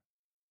there,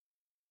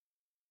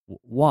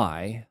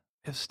 why?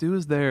 If Stu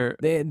is there,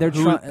 They're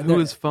who trying.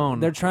 is phone?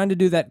 They're trying to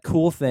do that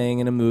cool thing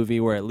in a movie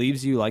where it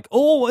leaves you like,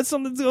 oh, it's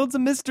a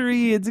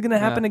mystery. It's gonna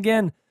happen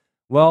again.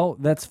 Well,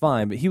 that's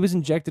fine, but he was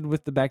injected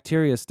with the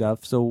bacteria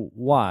stuff. So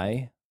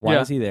why? Why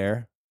Yeah. is he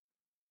there?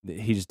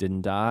 He just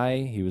didn't die.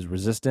 He was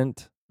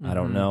resistant. I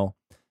don't Mhm. know.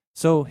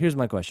 So here's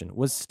my question: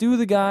 was Stu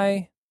the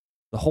guy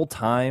the whole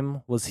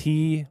time? Was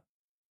he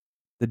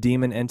the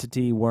demon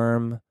entity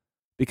worm?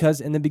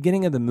 Because in the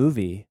beginning of the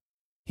movie,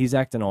 he's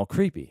acting all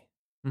creepy.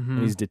 Mhm.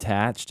 And he's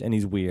detached and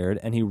he's weird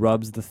and he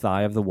rubs the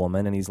thigh of the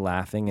woman and he's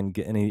laughing and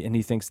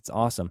he thinks it's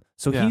awesome.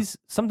 So Yeah.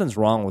 something's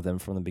wrong with him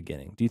from the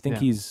beginning. Do you think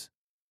Yeah. he's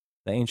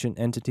the ancient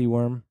entity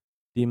worm,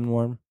 demon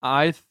worm?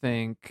 I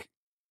think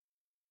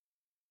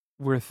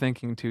we're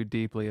thinking too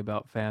deeply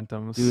about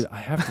phantoms. Dude, I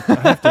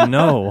have to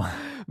know.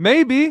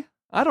 Maybe.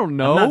 I don't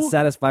know. I'm not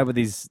satisfied with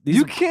these.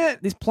 You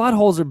can't. These plot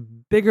holes are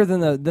bigger than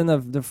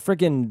the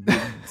freaking.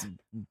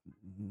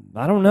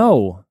 I don't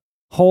know.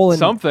 Hole in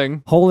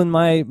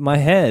my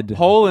head.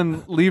 Hole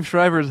in Liev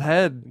Schreiber's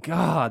head.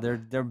 God,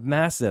 they're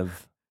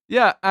massive.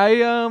 Yeah, I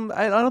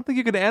don't think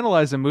you could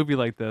analyze a movie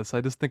like this.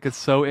 I just think it's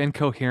so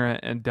incoherent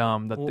and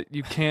dumb that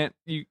you can't.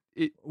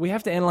 We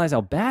have to analyze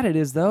how bad it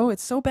is, though.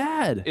 It's so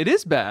bad. It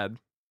is bad.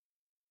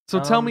 So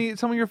tell me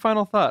your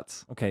final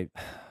thoughts. Okay,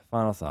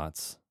 final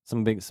thoughts.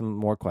 Some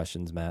more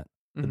questions, Matt.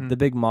 Mhm. The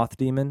big moth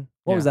demon.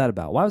 What was Yeah. that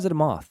about? Why was it a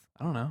moth?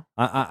 I don't know.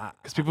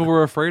 Because People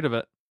were afraid of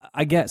it.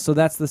 I get. So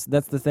that's the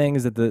thing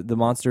is that the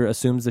monster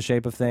assumes the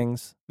shape of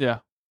things. Yeah.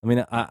 I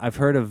mean, I've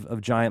heard of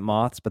giant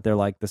moths, but they're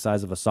like the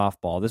size of a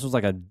softball. This was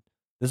like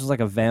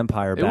a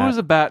vampire bat. It was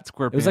a bat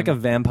scorpion. It was like a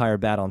vampire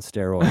bat on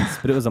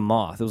steroids, but it was a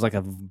moth. It was like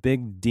a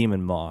big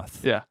demon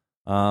moth. Yeah.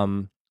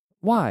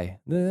 Why?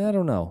 I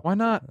don't know. Why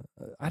not?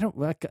 I don't.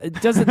 It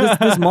doesn't.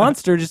 This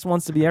monster just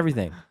wants to be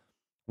everything.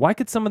 Why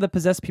could some of the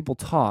possessed people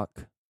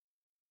talk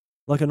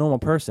like a normal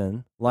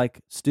person,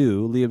 like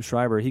Stu, Liev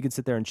Schreiber? He could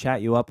sit there and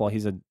chat you up while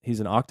he's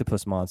an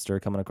octopus monster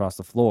coming across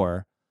the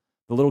floor.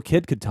 The little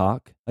kid could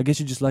talk. I guess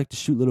you just like to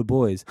shoot little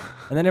boys.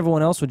 And then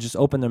everyone else would just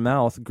open their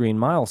mouth, Green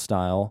Mile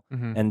style,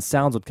 Mhm. and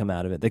sounds would come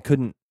out of it. They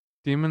couldn't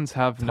Demons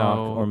have talk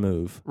no or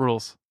move.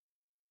 rules.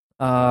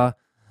 Yeah.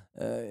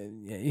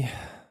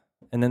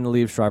 And then the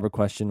Liev Schreiber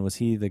question, was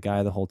he the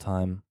guy the whole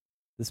time?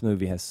 This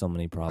movie has so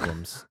many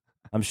problems.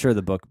 I'm sure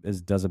the book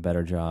does a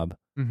better job.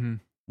 Mm-hmm.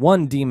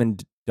 1 demon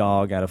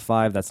dog out of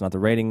 5. That's not the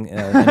rating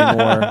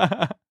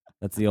anymore.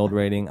 That's the old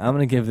rating. I'm going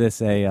to give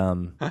this a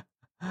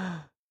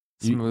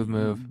Smooth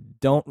move.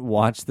 Don't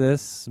watch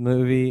this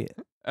movie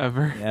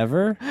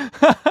Ever.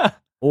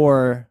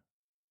 or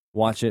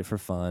watch it for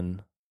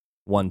fun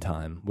one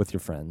time with your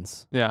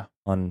friends Yeah.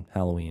 on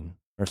Halloween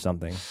or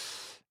something.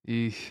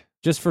 Eesh.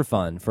 Just for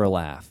fun, for a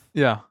laugh.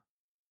 Yeah.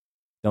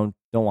 Don't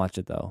watch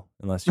it though,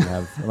 unless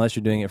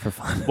you're doing it for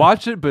fun.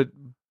 Watch it, but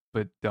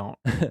don't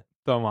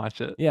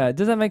watch it. Yeah,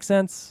 does that make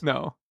sense?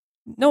 No.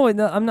 No,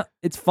 I'm not.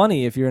 It's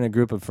funny if you're in a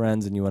group of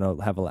friends and you want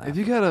to have a laugh. If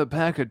you got a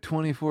pack of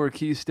 24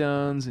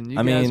 Keystones and you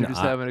I guys mean, are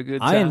just having a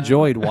good time. I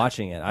enjoyed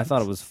watching it. I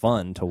thought it was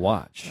fun to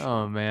watch.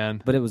 Oh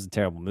man. But it was a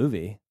terrible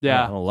movie.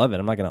 Yeah. I don't love it.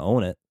 I'm not going to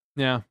own it.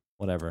 Yeah.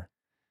 Whatever.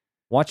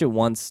 Watch it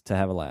once to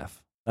have a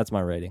laugh. That's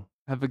my rating.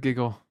 Have a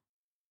giggle.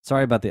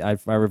 Sorry about I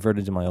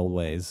reverted to my old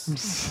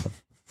ways.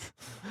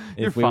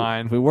 You're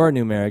fine. If we were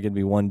numeric, it'd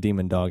be 1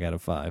 demon dog out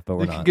of 5, but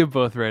we're You not. can give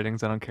both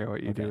ratings. I don't care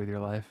what you Okay. do with your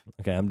life.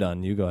 Okay, I'm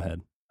done. You go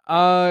ahead.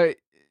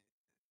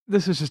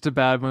 This is just a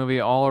bad movie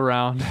all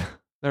around.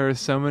 There are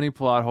so many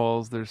plot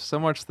holes. There's so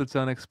much that's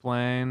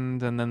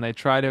unexplained, and then they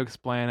try to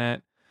explain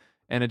it,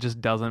 and it just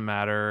doesn't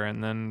matter.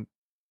 And then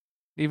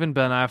even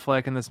Ben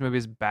Affleck in this movie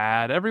is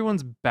bad.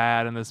 Everyone's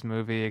bad in this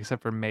movie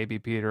except for maybe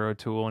Peter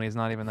O'Toole, and he's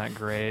not even that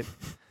great.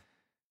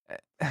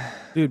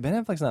 Dude,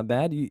 Ben Affleck's not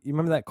bad. You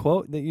remember that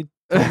quote that you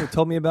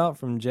told me about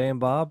from Jay and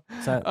Bob?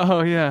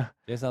 Oh yeah.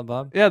 Jay and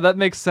Bob? Yeah, that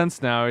makes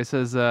sense now. He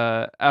says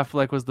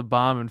Affleck was the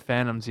bomb in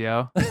Phantoms,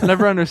 yo.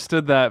 Never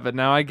understood that, but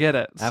now I get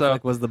it.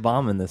 Affleck was the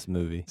bomb in this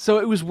movie. So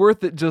it was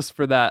worth it just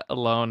for that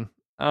alone.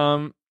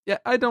 Yeah,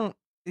 I don't.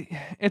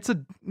 It's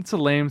a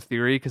lame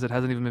theory because it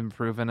hasn't even been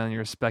proven, and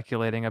you're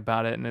speculating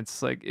about it. And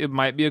it's like it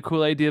might be a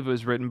cool idea if it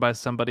was written by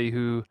somebody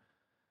who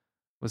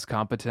was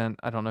competent.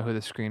 I don't know who the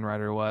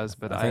screenwriter was,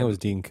 but I think it was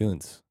Dean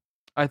Koontz.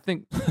 I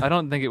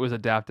don't think it was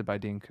adapted by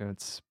Dean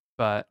Koontz,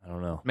 but I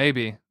don't know.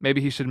 maybe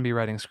he shouldn't be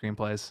writing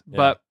screenplays. Yeah.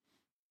 But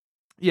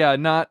yeah,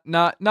 not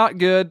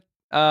good.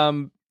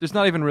 there's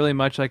not even really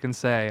much I can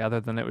say other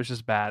than it was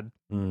just bad.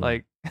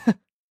 Like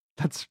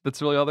that's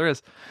really all there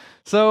is.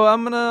 So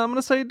I'm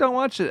gonna say don't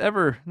watch it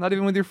ever. Not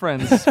even with your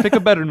friends. Pick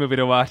a better movie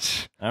to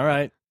watch. All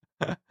right.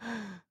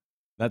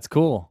 That's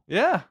cool.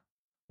 Yeah.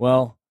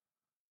 Well,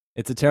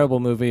 it's a terrible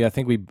movie. I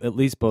think we at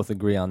least both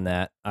agree on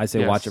that. I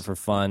say watch it for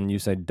fun. You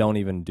say don't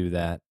even do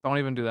that. Don't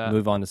even do that.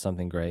 Move on to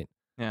something great.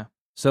 Yeah.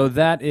 So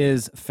that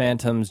is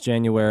Phantoms,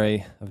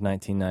 January of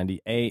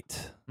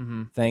 1998.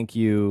 Thank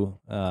you,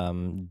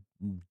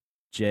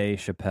 Jay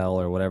Chappelle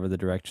or whatever the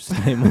director's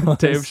name was.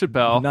 Dave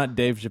Chappelle. Not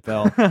Dave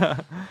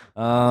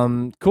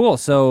Chappelle. Cool.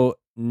 So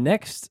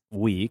next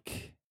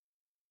week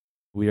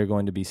we are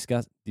going to be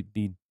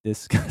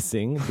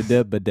discussing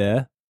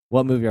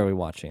what movie are we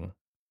watching?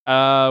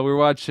 We're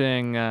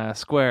watching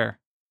Square.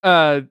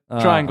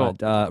 Triangle.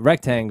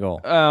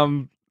 Rectangle.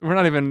 We're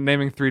not even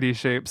naming 3D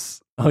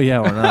shapes. Oh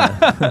yeah, we're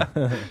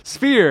not.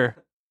 Sphere.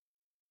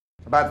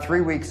 About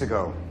 3 weeks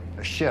ago,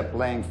 a ship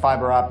laying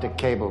fiber optic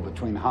cable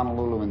between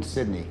Honolulu and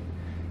Sydney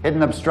hit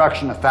an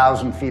obstruction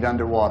 1,000 feet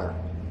underwater.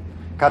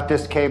 Cut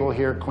this cable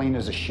here clean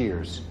as a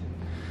shears.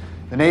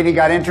 The Navy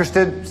got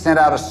interested, sent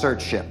out a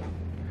search ship.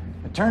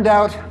 It turned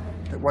out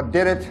that what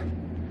did it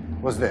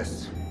was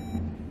this.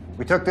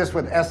 We took this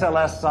with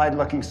SLS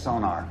side-looking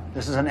sonar.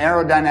 This is an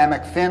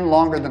aerodynamic fin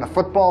longer than a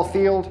football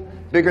field,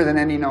 bigger than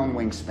any known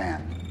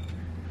wingspan.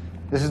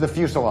 This is the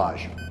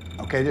fuselage.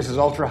 Okay, this is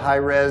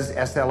ultra-high-res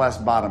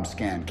SLS bottom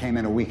scan. Came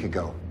in a week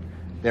ago.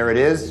 There it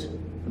is,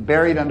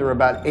 buried under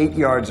about 8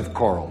 yards of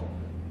coral.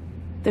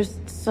 There's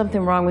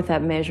something wrong with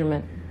that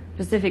measurement.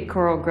 Pacific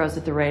coral grows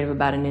at the rate of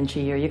about an inch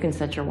a year. You can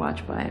set your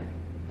watch by it.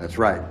 That's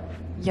right.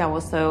 Yeah, well,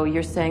 so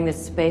you're saying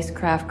this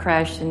spacecraft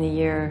crashed in the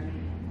year...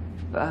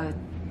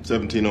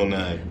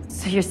 1709.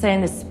 So you're saying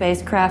this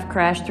spacecraft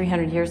crashed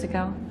 300 years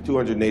ago?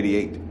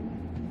 288.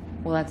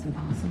 Well, that's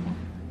impossible.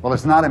 Well,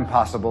 it's not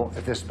impossible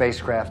if this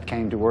spacecraft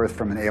came to Earth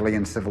from an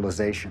alien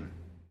civilization.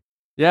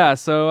 Yeah,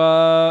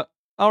 so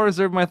I'll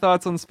reserve my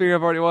thoughts on Sphere.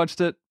 I've already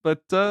watched it,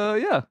 but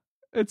yeah,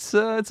 it's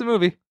a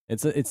movie.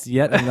 It's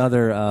yet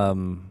another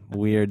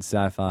weird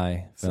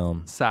sci-fi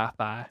film.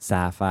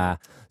 Sci-fi.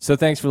 So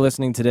thanks for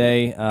listening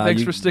today.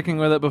 Thanks for sticking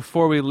with it.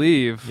 Before we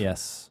leave,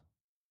 yes,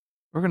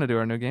 we're gonna do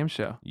our new game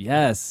show.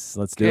 Yes,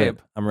 let's do Gabe,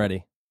 it. I'm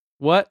ready.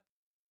 What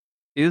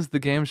is the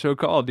game show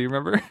called? Do you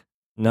remember?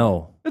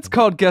 No. It's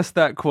called Guess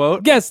That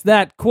Quote. Guess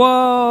That Quote!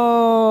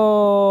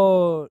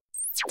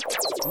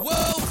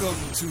 Welcome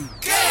to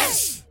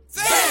Guess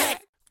That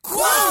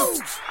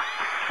Quote!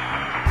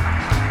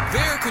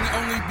 There can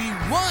only be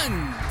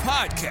one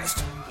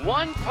podcast.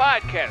 One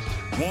podcast.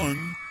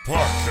 One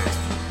podcast.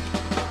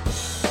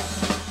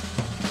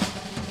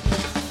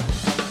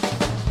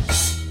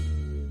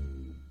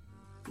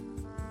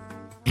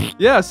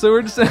 Yeah, so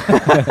we're just...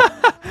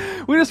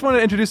 We just want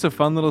to introduce a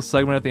fun little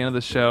segment at the end of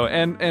the show,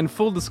 and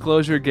full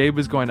disclosure, Gabe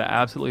is going to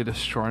absolutely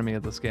destroy me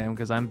at this game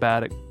because I'm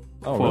bad at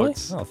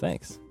quotes. Really? Oh,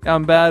 thanks.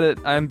 I'm bad at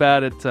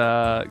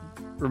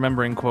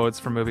remembering quotes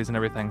from movies and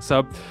everything.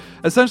 So,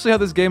 essentially, how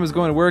this game is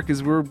going to work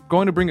is we're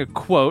going to bring a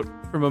quote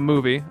from a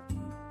movie,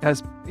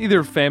 as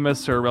either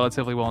famous or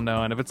relatively well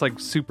known. If it's like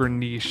super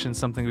niche and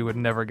something we would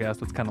never guess,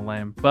 that's kind of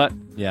lame. But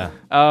yeah,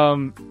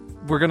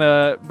 we're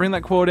gonna bring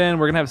that quote in.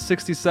 We're gonna have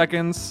 60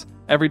 seconds.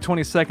 Every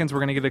 20 seconds, we're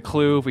going to get a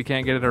clue if we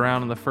can't get it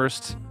around in the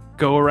first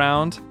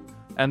go-around.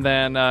 And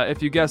then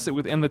if you guess it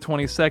within the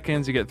 20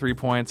 seconds, you get 3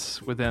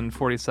 points. Within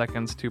 40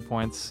 seconds, 2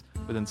 points.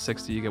 Within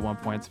 60, you get 1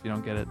 point. If you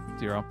don't get it,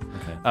 0.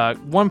 Okay.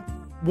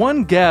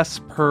 One guess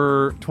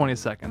per 20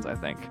 seconds, I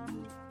think.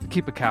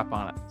 Keep a cap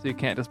on it. So you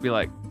can't just be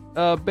like,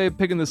 babe,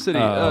 pig in the city,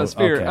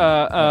 sphere.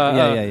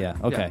 Okay. Yeah.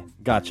 Okay,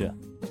 gotcha.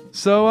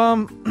 So,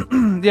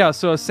 yeah,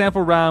 so a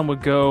sample round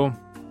would go,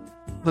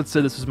 let's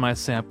say this was my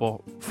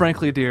sample.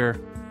 Frankly, dear...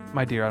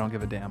 My dear, I don't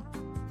give a damn.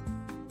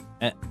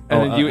 And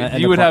then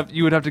you would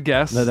have to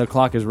guess. The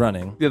clock is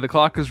running. Yeah, the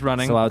clock is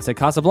running. So I would say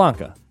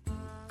Casablanca.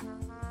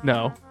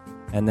 No.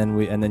 And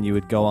then you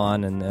would go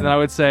on and I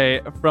would say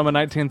from a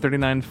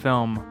 1939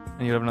 film,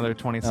 and you'd have another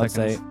 20 seconds.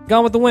 I would say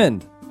Gone with the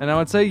Wind. And I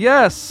would say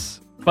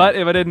yes. But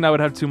if I didn't, I would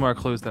have 2 more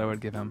clues that I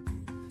would give him.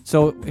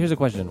 So here's a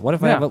question: What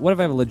if I have a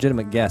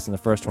legitimate guess in the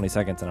first 20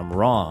 seconds and I'm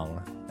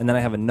wrong, and then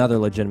I have another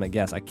legitimate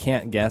guess? I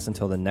can't guess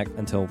until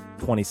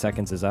 20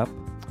 seconds is up.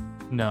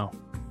 No.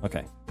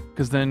 Okay.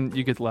 Because then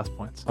you get less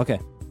points. Okay.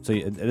 So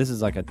this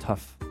is like a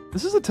tough...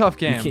 This is a tough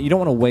game. You don't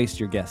want to waste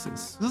your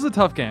guesses. This is a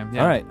tough game.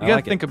 Yeah. All right. You got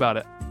to think about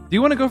it. Do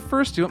you want to go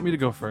first? Do you want me to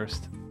go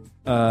first?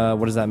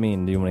 What does that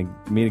mean? Do you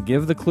want me to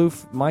give the clue,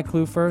 my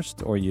clue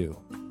first, or you?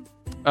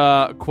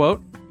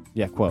 Quote?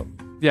 Yeah, quote.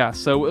 Yeah,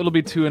 so it'll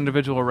be 2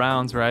 individual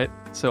rounds, right?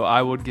 So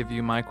I would give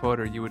you my quote,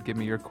 or you would give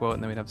me your quote,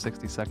 and then we'd have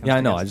 60 seconds. Yeah,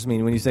 I know. I just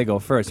mean when you say go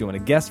first, you want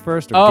to guess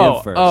first or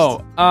give first?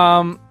 I'll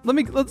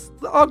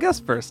guess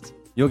first.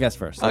 You'll guess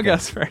first. I'll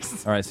guess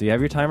first. All right, so you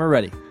have your timer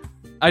ready.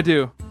 I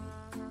do.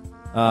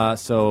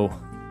 So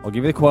I'll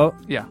give you the quote.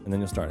 Yeah. And then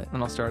you'll start it.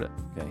 And I'll start it.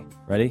 Okay.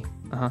 Ready?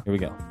 Uh-huh. Here we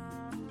go.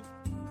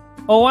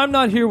 Oh, I'm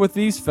not here with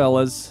these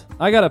fellas.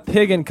 I got a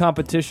pig in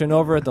competition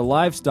over at the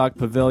livestock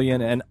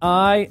pavilion, and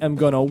I am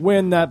going to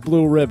win that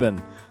blue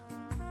ribbon.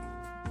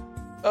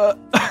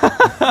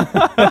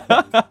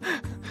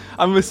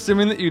 I'm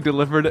assuming that you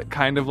delivered it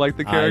kind of like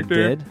the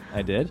character.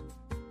 I did.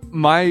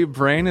 My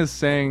brain is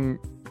saying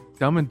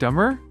Dumb and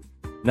Dumber?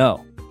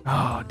 No.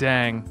 Oh,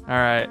 dang. All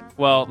right.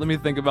 Well, let me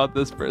think about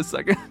this for a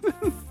second.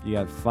 You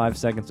got 5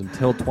 seconds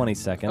until 20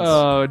 seconds.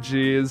 Oh,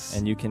 jeez.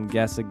 And you can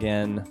guess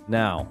again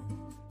now.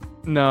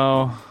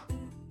 No.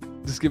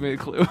 Just give me a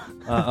clue.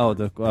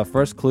 The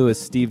first clue is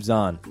Steve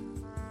Zahn.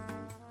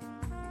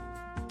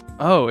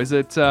 Oh, is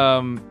it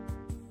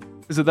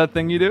that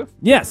thing you do?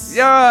 Yes.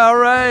 Yeah, all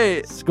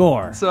right.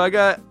 Score. So I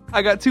got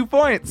 2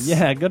 points.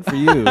 Yeah, good for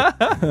you.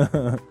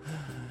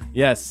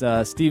 Yes,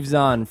 Steve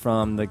Zahn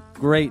from the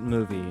great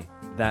movie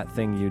That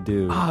Thing You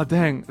Do. Oh,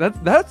 dang.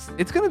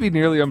 It's going to be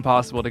nearly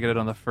impossible to get it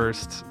on the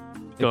first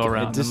go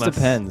around. It just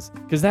depends.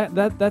 Because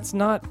that's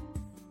not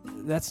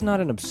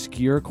an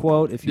obscure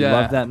quote if you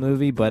love that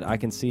movie, but I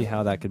can see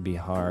how that could be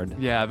hard.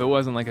 Yeah, if it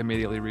wasn't like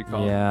immediately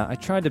recalled. Yeah, I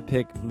tried to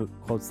pick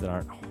quotes that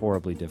aren't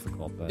horribly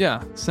difficult, but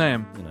yeah,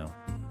 same. You know.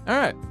 All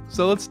right,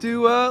 so let's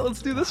do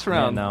this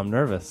round. Yeah, now I'm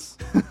nervous.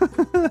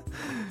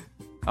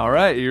 All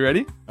right, you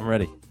ready? I'm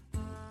ready.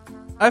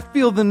 I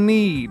feel the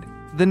need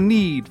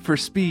for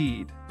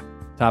speed.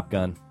 Top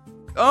Gun.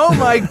 Oh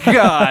my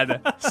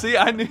God! See,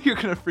 I knew you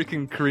were gonna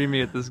freaking cream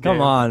me at this game.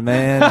 Come on,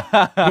 man.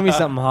 Give me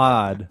something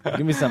hard.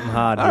 Give me something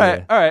hard. All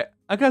right.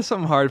 I got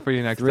something hard for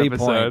you next 3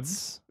 episode.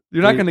 points.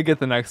 You're not gonna get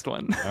the next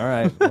one. All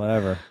right,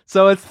 whatever.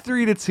 So it's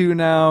 3-2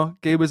 now.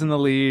 Gabe was in the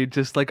lead,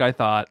 just like I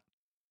thought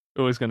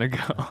it was gonna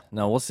go.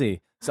 No, we'll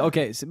see. So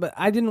but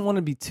I didn't want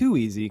to be too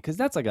easy because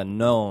that's like a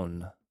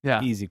known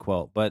easy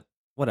quote. But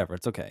whatever,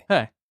 it's okay.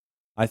 Hey,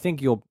 I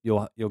think you'll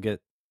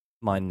get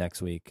mine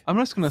next week. I'm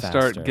just gonna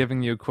start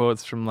giving you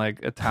quotes from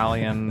like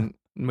Italian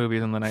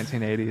movies in the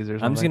 1980s or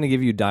something. I'm just gonna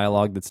give you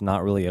dialogue that's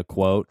not really a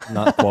quote,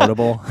 not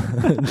quotable,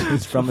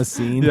 just from a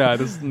scene. Yeah,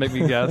 just make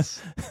me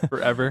guess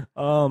forever.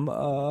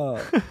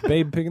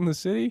 Babe Pig in the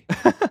City.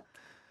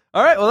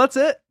 All right, well that's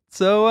it.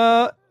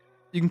 So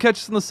you can catch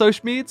us on the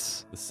social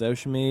medias. The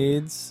social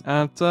medias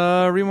at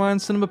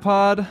Rewind Cinema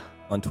Pod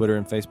on Twitter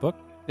and Facebook.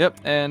 Yep,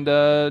 and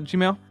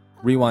Gmail.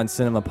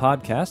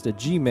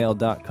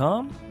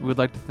 RewindCinemaPodcast@gmail.com. We would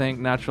like to thank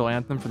Natural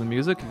Anthem for the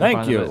music.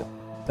 Thank you.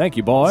 Thank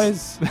you,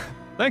 boys.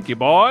 Thank you,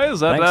 boys.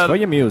 Thanks for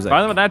your music.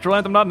 Find them at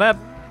naturalanthem.net.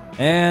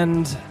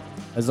 And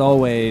as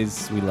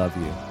always, we love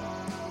you.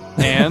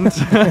 And,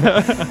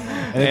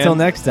 and until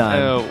next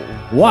time,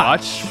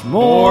 watch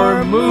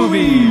more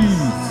movies.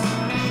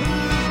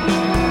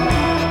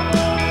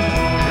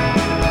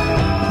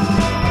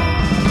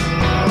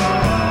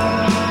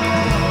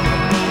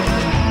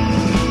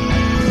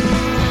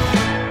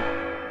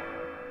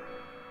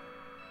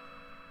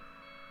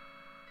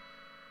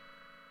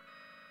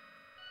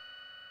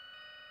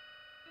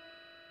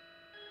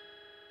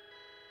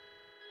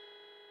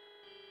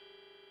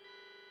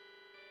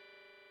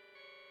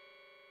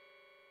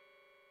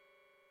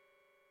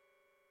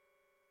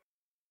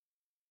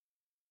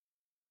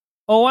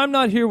 Oh, I'm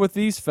not here with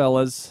these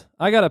fellas.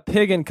 I got a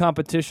pigging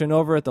competition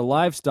over at the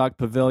Livestock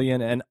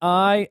Pavilion, and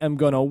I am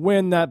going to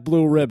win that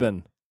blue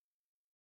ribbon.